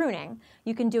for pruning.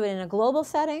 You can do it in a global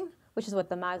setting, which is what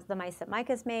the mice that Mike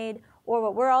has made, or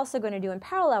what we're also going to do in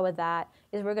parallel with that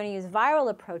is we're going to use viral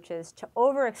approaches to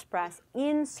overexpress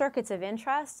in circuits of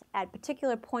interest at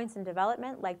particular points in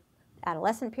development, like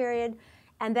adolescent period,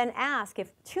 and then ask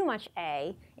if too much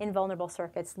A in vulnerable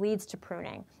circuits leads to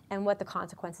pruning and what the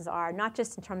consequences are, not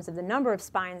just in terms of the number of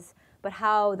spines, but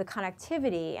how the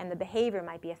connectivity and the behavior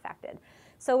might be affected.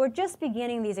 So we're just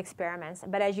beginning these experiments,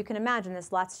 but as you can imagine,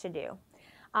 there's lots to do.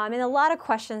 And a lot of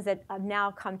questions that have now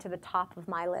come to the top of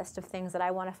my list of things that I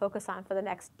want to focus on for the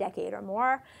next decade or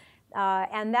more.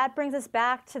 And that brings us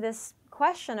back to this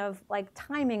question of like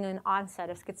timing and onset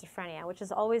of schizophrenia, which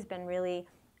has always been really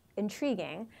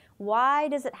intriguing. Why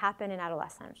does it happen in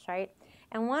adolescence, right?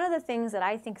 And one of the things that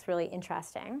I think is really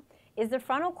interesting is the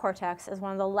frontal cortex is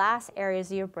one of the last areas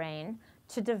of your brain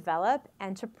to develop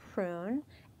and to prune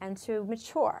and to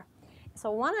mature.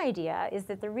 So one idea is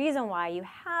that the reason why you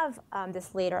have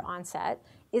this later onset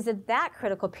is that that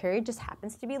critical period just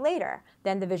happens to be later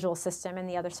than the visual system and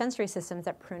the other sensory systems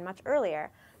that prune much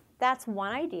earlier. That's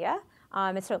one idea.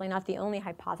 It's certainly not the only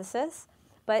hypothesis.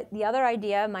 But the other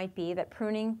idea might be that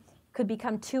pruning could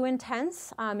become too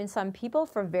intense in some people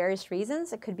for various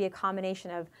reasons. It could be a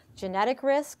combination of genetic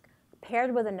risk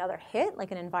paired with another hit,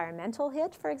 like an environmental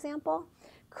hit, for example.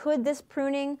 Could this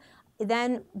pruning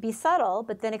then be subtle,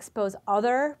 but then expose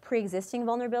other pre-existing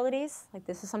vulnerabilities? Like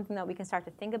this is something that we can start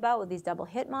to think about with these double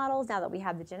hit models now that we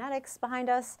have the genetics behind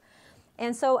us.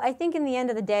 And so I think in the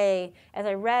end of the day, as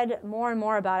I read more and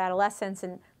more about adolescence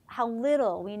and how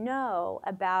little we know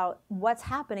about what's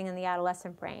happening in the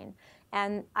adolescent brain,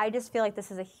 and I just feel like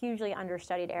this is a hugely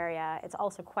understudied area. It's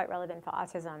also quite relevant to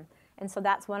autism. And so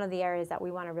that's one of the areas that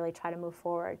we want to really try to move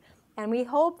forward. And we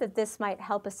hope that this might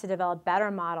help us to develop better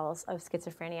models of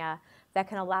schizophrenia that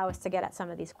can allow us to get at some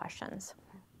of these questions.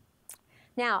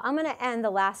 Now, I'm going to end the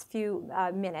last few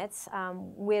minutes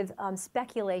with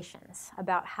speculations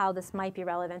about how this might be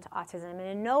relevant to autism. And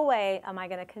in no way am I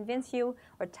going to convince you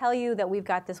or tell you that we've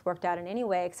got this worked out in any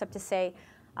way, except to say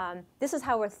this is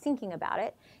how we're thinking about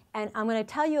it. And I'm going to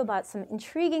tell you about some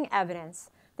intriguing evidence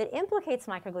that implicates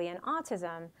microglia in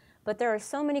autism, but there are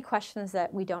so many questions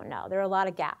that we don't know. There are a lot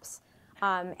of gaps.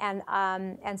 And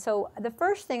so the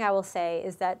first thing I will say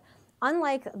is that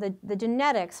unlike the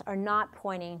genetics are not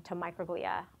pointing to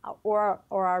microglia or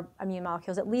our immune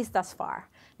molecules, at least thus far.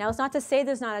 Now, it's not to say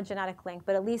there's not a genetic link,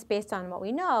 but at least based on what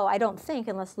we know, I don't think,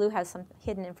 unless Lou has some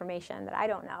hidden information that I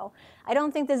don't know, I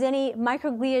don't think there's any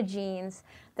microglia genes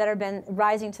that have been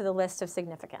rising to the list of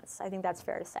significance. I think that's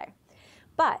fair to say.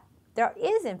 But there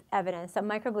is evidence that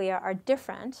microglia are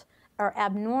different or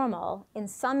abnormal in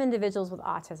some individuals with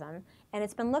autism, and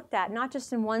it's been looked at not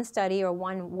just in one study or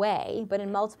one way, but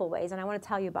in multiple ways, and I want to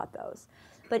tell you about those.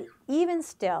 But even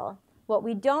still, what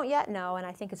we don't yet know, and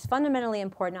I think it's fundamentally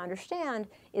important to understand,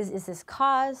 is this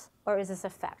cause or is this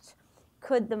effect?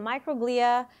 Could the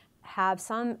microglia have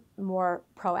some more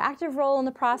proactive role in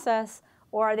the process,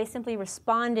 or are they simply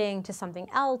responding to something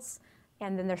else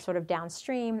and then they're sort of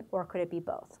downstream, or could it be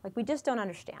both? Like, we just don't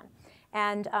understand.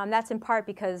 And that's in part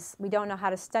because we don't know how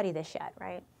to study this yet,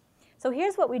 right? So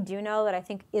here's what we do know that I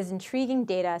think is intriguing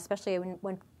data, especially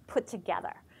when put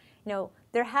together.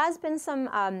 There has been some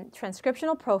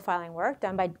transcriptional profiling work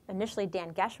done by initially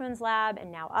Dan Geschman's lab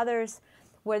and now others,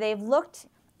 where they've looked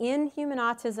in human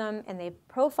autism and they've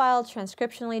profiled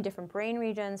transcriptionally different brain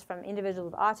regions from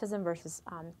individuals with autism versus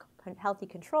healthy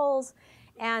controls.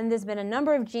 And there's been a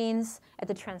number of genes at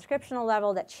the transcriptional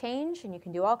level that change, and you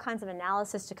can do all kinds of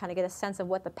analysis to kind of get a sense of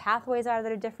what the pathways are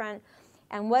that are different.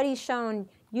 And what he's shown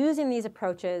using these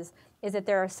approaches is that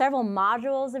there are several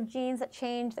modules of genes that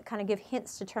change that kind of give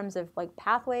hints in terms of like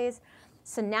pathways.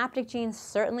 Synaptic genes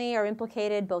certainly are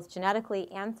implicated both genetically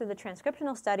and through the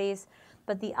transcriptional studies.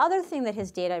 But the other thing that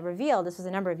his data revealed, this was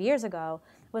a number of years ago,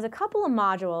 was a couple of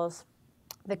modules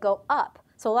that go up.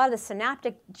 So a lot of the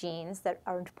synaptic genes that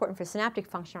are important for synaptic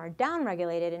function are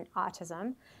downregulated in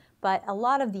autism, but a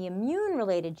lot of the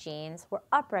immune-related genes were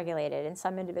upregulated in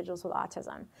some individuals with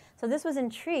autism. So this was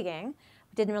intriguing.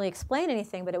 Didn't really explain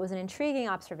anything, but it was an intriguing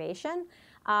observation.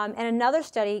 And another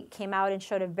study came out and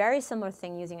showed a very similar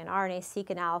thing using an RNA-seq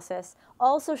analysis,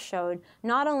 also showed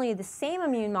not only the same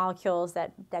immune molecules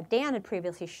that Dan had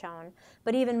previously shown,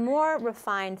 but even more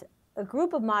refined a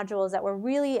group of modules that were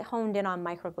really honed in on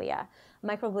microglia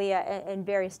in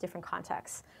various different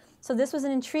contexts. So this was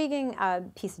an intriguing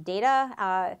piece of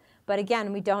data, but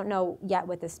again, we don't know yet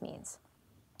what this means.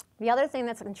 The other thing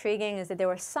that's intriguing is that there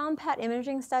were some PET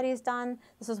imaging studies done.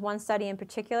 This was one study in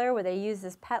particular where they used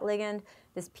this PET ligand,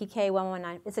 this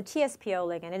PK119. It's a TSPO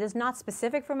ligand. It is not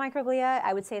specific for microglia.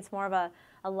 I would say it's more of a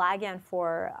ligand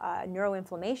for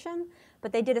neuroinflammation.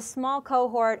 But they did a small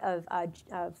cohort of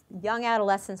young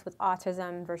adolescents with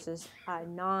autism versus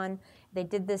non. They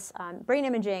did this brain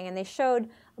imaging, and they showed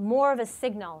more of a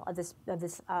signal of this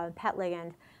PET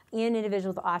ligand in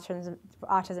individuals with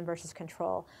autism versus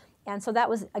control. And so that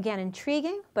was, again,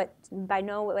 intriguing, but by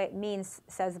no means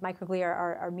says microglia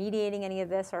are mediating any of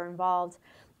this or involved.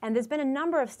 And there's been a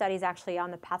number of studies actually on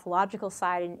the pathological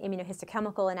side in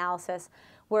immunohistochemical analysis,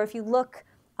 where if you look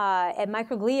at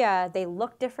microglia, they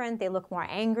look different, they look more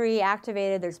angry,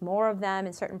 activated, there's more of them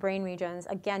in certain brain regions,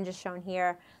 again, just shown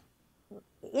here.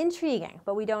 Intriguing,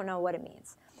 but we don't know what it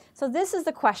means. So this is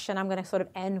the question I'm going to sort of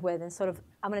end with, and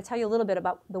I'm going to tell you a little bit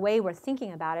about the way we're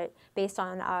thinking about it based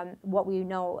on what we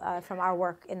know from our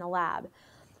work in the lab.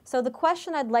 So the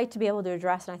question I'd like to be able to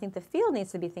address, and I think the field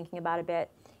needs to be thinking about a bit,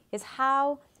 is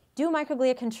how do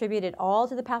microglia contribute at all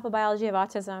to the pathobiology of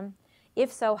autism?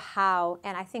 If so, how?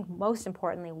 And I think most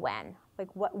importantly, when? Like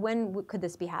when could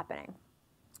this be happening?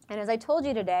 And as I told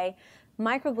you today,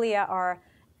 microglia are,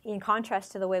 in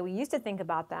contrast to the way we used to think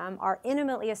about them, are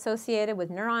intimately associated with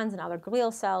neurons and other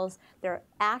glial cells. They're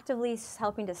actively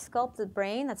helping to sculpt the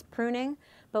brain, that's pruning.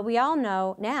 But we all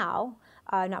know now,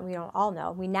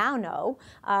 we now know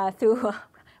through,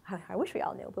 I wish we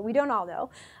all knew, but we don't all know,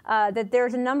 that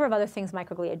there's a number of other things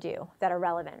microglia do that are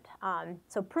relevant.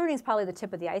 So pruning is probably the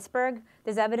tip of the iceberg.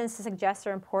 There's evidence to suggest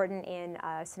they're important in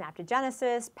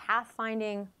synaptogenesis,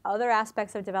 pathfinding, other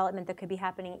aspects of development that could be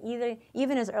happening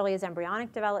even as early as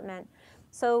embryonic development.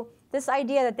 So this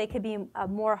idea that they could be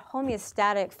more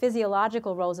homeostatic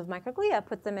physiological roles of microglia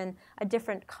put them in a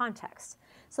different context.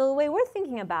 So the way we're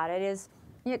thinking about it is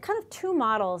kind of two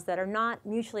models that are not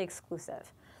mutually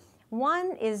exclusive.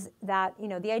 One is that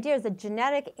the idea is that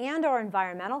genetic and/or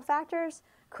environmental factors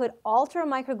could alter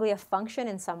microglia function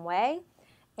in some way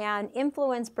and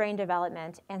influence brain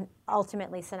development and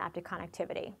ultimately synaptic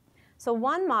connectivity. So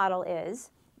one model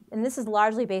is, and this is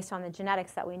largely based on the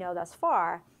genetics that we know thus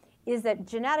far, is that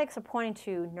genetics are pointing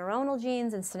to neuronal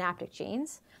genes and synaptic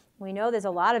genes. We know there's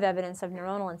a lot of evidence of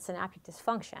neuronal and synaptic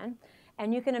dysfunction.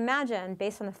 And you can imagine,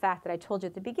 based on the fact that I told you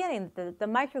at the beginning, that the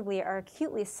microglia are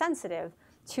acutely sensitive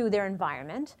to their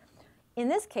environment. In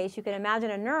this case, you can imagine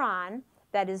a neuron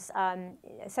that is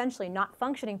essentially not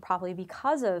functioning properly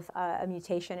because of a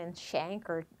mutation in shank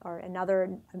or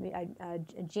another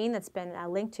gene that's been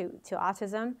linked to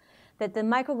autism, that the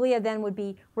microglia then would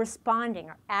be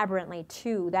responding aberrantly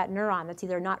to that neuron that's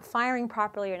either not firing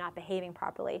properly or not behaving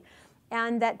properly.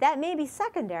 And that may be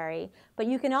secondary, but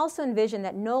you can also envision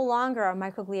that no longer are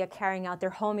microglia carrying out their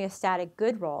homeostatic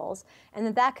good roles,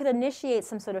 and that could initiate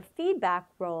some sort of feedback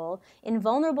role in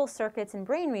vulnerable circuits and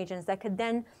brain regions that could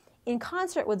then, in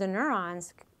concert with the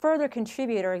neurons, further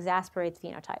contribute or exacerbate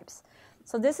phenotypes.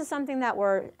 So this is something that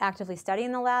we're actively studying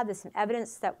in the lab. There's some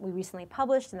evidence that we recently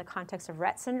published in the context of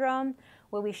Rett syndrome,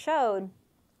 where we showed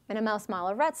in a mouse model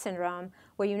of Rett syndrome,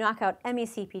 where you knock out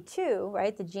MECP2,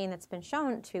 right, the gene that's been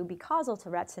shown to be causal to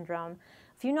Rett syndrome,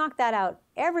 if you knock that out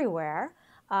everywhere,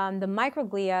 the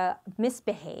microglia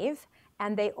misbehave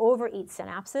and they overeat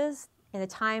synapses in a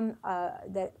time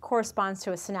that corresponds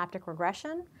to a synaptic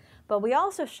regression. But we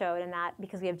also showed in that,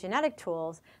 because we have genetic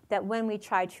tools, that when we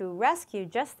try to rescue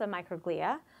just the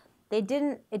microglia, it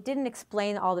didn't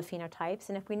explain all the phenotypes.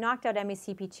 And if we knocked out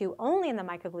MECP2 only in the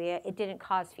microglia, it didn't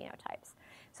cause phenotypes.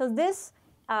 So this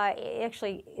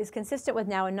actually is consistent with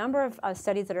now a number of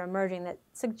studies that are emerging that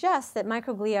suggest that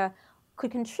microglia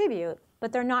could contribute,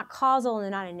 but they're not causal and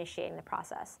they're not initiating the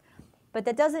process. But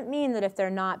that doesn't mean that if they're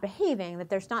not behaving,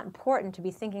 that it's not important to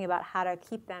be thinking about how to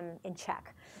keep them in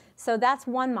check. So that's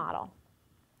one model.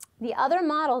 The other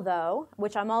model, though,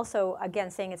 which I'm also, again,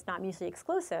 saying it's not mutually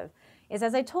exclusive, is,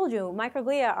 as I told you,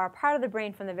 microglia are part of the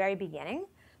brain from the very beginning.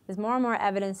 There's more and more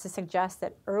evidence to suggest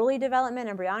that early development,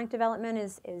 embryonic development,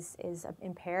 is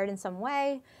impaired in some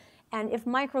way. And if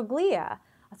microglia,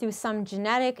 through some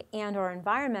genetic and or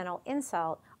environmental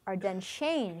insult, are then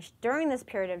changed during this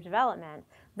period of development,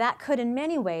 that could in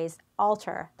many ways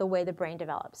alter the way the brain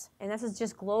develops. And this is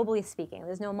just globally speaking.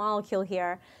 There's no molecule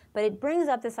here, but it brings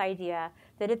up this idea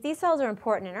that if these cells are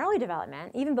important in early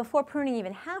development, even before pruning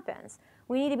even happens,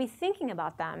 we need to be thinking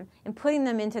about them and putting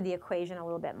them into the equation a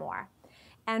little bit more.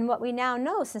 And what we now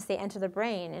know, since they enter the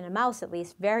brain, in a mouse at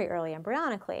least, very early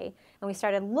embryonically, and we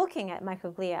started looking at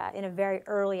microglia in a very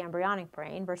early embryonic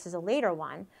brain versus a later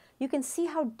one, you can see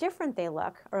how different they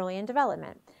look early in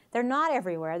development. They're not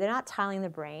everywhere. They're not tiling the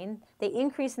brain. They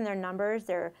increase in their numbers.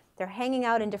 They're hanging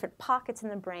out in different pockets in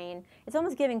the brain. It's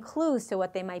almost giving clues to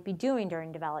what they might be doing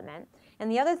during development.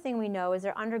 And the other thing we know is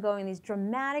they're undergoing these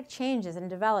dramatic changes in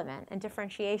development and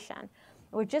differentiation.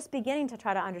 We're just beginning to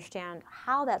try to understand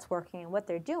how that's working and what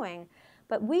they're doing,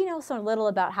 but we know so little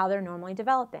about how they're normally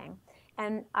developing.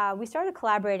 And we started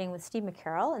collaborating with Steve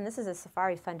McCarroll, and this is a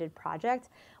Safari-funded project,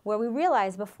 where we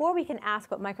realized before we can ask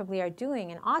what microglia are doing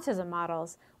in autism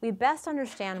models, we best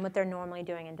understand what they're normally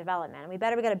doing in development. And we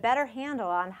get a better handle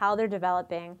on how they're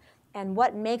developing and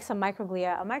what makes a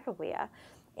microglia.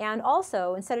 And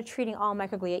also, instead of treating all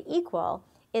microglia equal,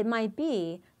 it might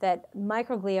be that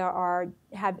microglia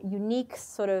have unique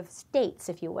sort of states,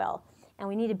 if you will, and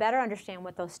we need to better understand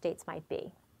what those states might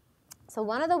be. So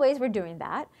one of the ways we're doing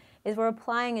that is we're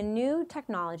applying a new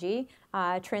technology,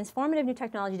 transformative new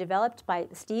technology developed by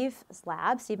Steve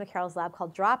McCarroll's lab,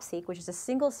 called DropSeq, which is a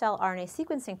single-cell RNA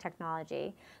sequencing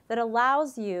technology that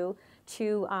allows you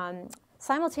to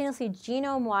simultaneously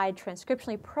genome-wide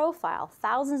transcriptionally profile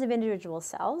thousands of individual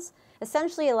cells.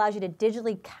 Essentially allows you to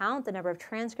digitally count the number of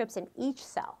transcripts in each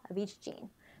cell of each gene.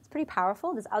 It's pretty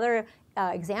powerful. There's other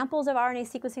examples of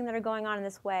RNA sequencing that are going on in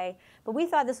this way, but we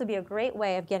thought this would be a great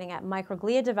way of getting at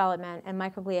microglia development and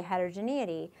microglia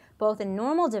heterogeneity, both in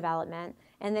normal development,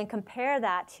 and then compare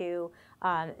that to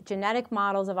genetic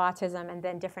models of autism and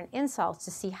then different insults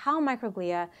to see how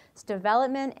microglia's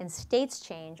development and states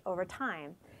change over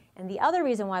time. And the other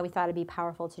reason why we thought it'd be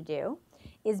powerful to do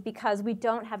is because we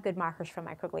don't have good markers for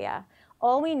microglia.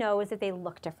 All we know is that they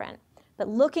look different. But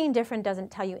looking different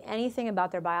doesn't tell you anything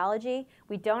about their biology.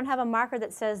 We don't have a marker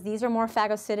that says these are more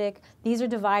phagocytic, these are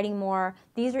dividing more,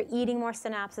 these are eating more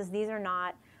synapses, these are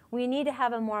not. We need to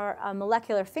have a more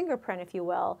molecular fingerprint, if you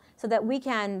will, so that we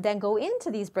can then go into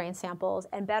these brain samples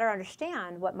and better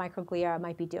understand what microglia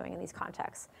might be doing in these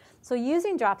contexts. So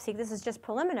using DropSeq, this is just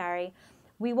preliminary,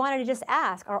 we wanted to just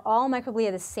ask, are all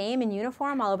microglia the same and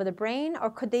uniform all over the brain,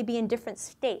 or could they be in different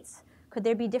states? Could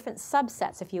there be different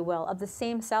subsets, if you will, of the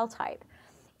same cell type?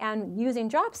 And using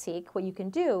DropSeq, what you can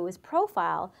do is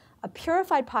profile a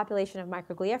purified population of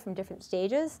microglia from different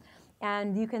stages,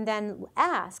 and you can then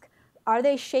ask, are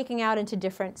they shaking out into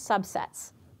different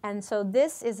subsets? And so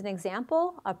this is an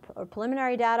example of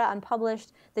preliminary data,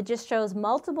 unpublished, that just shows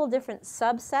multiple different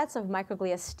subsets of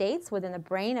microglia states within the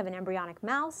brain of an embryonic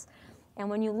mouse. And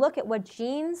when you look at what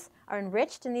genes are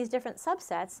enriched in these different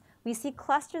subsets, we see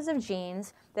clusters of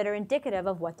genes that are indicative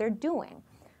of what they're doing.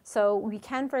 So we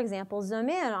can, for example, zoom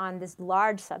in on this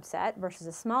large subset versus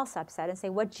a small subset and say,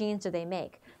 what genes do they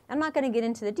make? I'm not going to get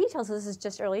into the details, so this is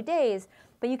just early days,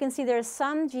 but you can see there's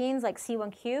some genes like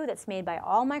C1q that's made by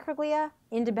all microglia,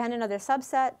 independent of their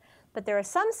subset, but there are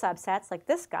some subsets, like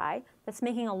this guy, that's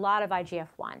making a lot of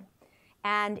IGF-1.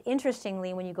 And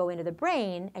interestingly, when you go into the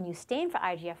brain and you stain for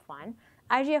IGF-1,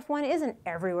 IGF-1 isn't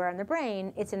everywhere in the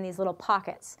brain, it's in these little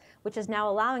pockets, which is now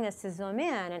allowing us to zoom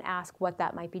in and ask what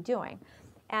that might be doing.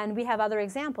 And we have other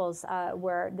examples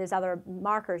where there's other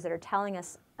markers that are telling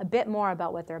us a bit more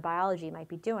about what their biology might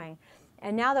be doing.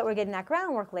 And now that we're getting that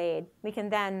groundwork laid, we can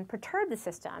then perturb the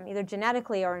system, either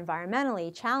genetically or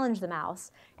environmentally, challenge the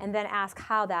mouse, and then ask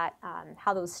how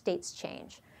those states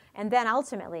change. And then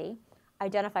ultimately,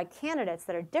 identify candidates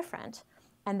that are different,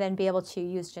 and then be able to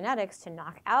use genetics to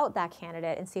knock out that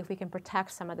candidate and see if we can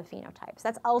protect some of the phenotypes.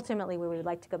 That's ultimately where we would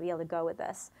like to be able to go with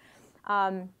this.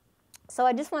 So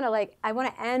I just want to I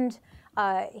want to end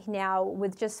now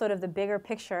with just sort of the bigger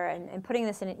picture and putting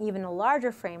this in an even a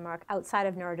larger framework outside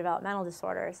of neurodevelopmental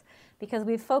disorders, because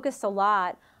we've focused a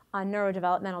lot on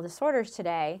neurodevelopmental disorders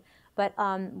today, but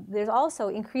there's also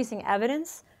increasing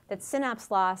evidence that synapse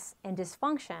loss and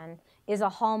dysfunction is a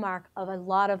hallmark of a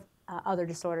lot of other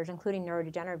disorders, including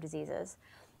neurodegenerative diseases.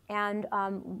 And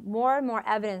more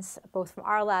evidence, both from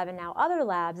our lab and now other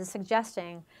labs, is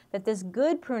suggesting that this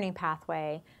good pruning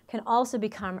pathway can also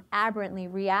become aberrantly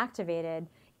reactivated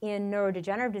in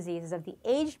neurodegenerative diseases of the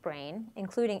aged brain,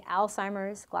 including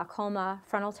Alzheimer's, glaucoma,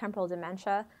 frontotemporal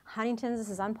dementia, Huntington's. This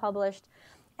is unpublished.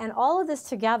 And all of this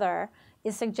together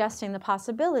is suggesting the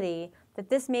possibility that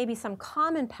this may be some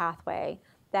common pathway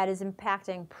that is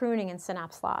impacting pruning and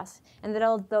synapse loss. And that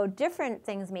although different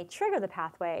things may trigger the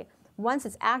pathway, once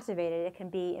it's activated, it can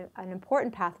be an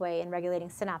important pathway in regulating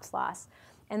synapse loss.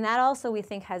 And that also, we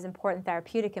think, has important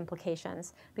therapeutic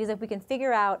implications, because if we can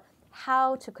figure out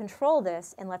how to control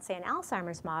this in, let's say, an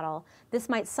Alzheimer's model, this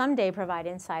might someday provide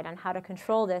insight on how to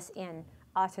control this in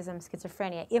autism,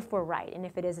 schizophrenia, if we're right, and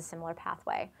if it is a similar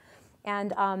pathway.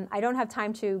 And I don't have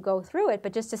time to go through it,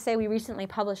 but just to say we recently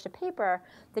published a paper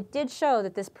that did show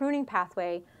that this pruning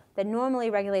pathway that normally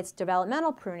regulates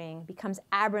developmental pruning becomes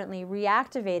aberrantly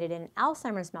reactivated in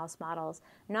Alzheimer's mouse models,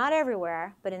 not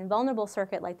everywhere, but in vulnerable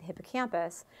circuit like the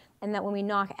hippocampus, and that when we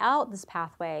knock out this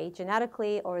pathway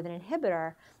genetically or with an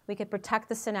inhibitor, we could protect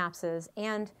the synapses,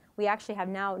 and we actually have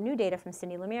now new data from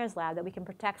Cindy Lemire's lab that we can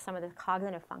protect some of the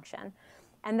cognitive function.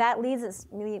 And that leads us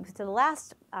to the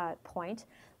last point,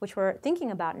 which we're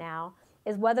thinking about now,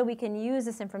 is whether we can use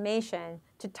this information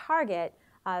to target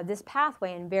this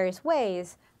pathway in various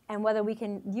ways, and whether we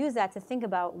can use that to think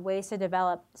about ways to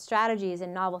develop strategies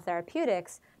in novel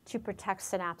therapeutics to protect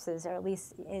synapses, or at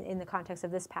least in the context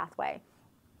of this pathway.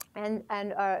 And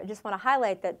I just want to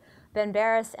highlight that Ben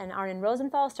Barris and Arnon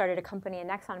Rosenthal started a company in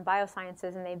Nexon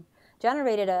Biosciences, and they've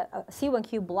generated a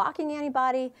C1q blocking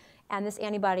antibody, and this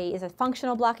antibody is a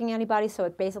functional blocking antibody, so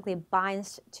it basically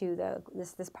binds to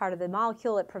this part of the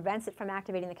molecule. It prevents it from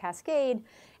activating the cascade.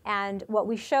 And what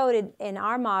we showed in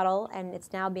our model, and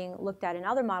it's now being looked at in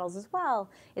other models as well,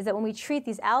 is that when we treat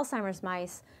these Alzheimer's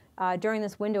mice during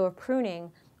this window of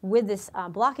pruning with this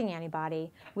blocking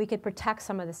antibody, we could protect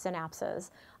some of the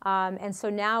synapses. And so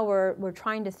now we're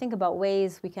trying to think about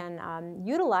ways we can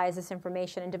utilize this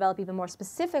information and develop even more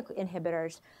specific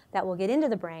inhibitors that will get into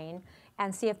the brain,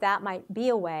 and see if that might be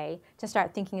a way to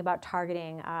start thinking about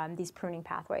targeting these pruning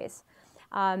pathways.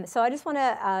 So I just want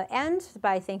to end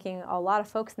by thanking a lot of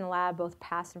folks in the lab, both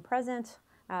past and present,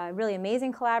 really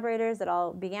amazing collaborators that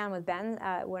all began with Ben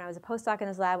when I was a postdoc in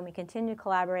his lab, and we continue to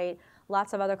collaborate.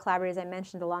 Lots of other collaborators I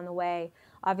mentioned along the way.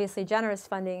 Obviously generous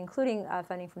funding, including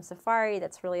funding from Safari,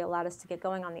 that's really allowed us to get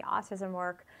going on the autism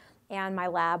work, and my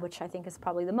lab, which I think is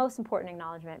probably the most important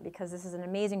acknowledgement, because this is an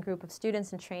amazing group of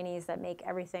students and trainees that make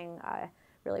everything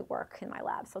really work in my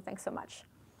lab. So thanks so much.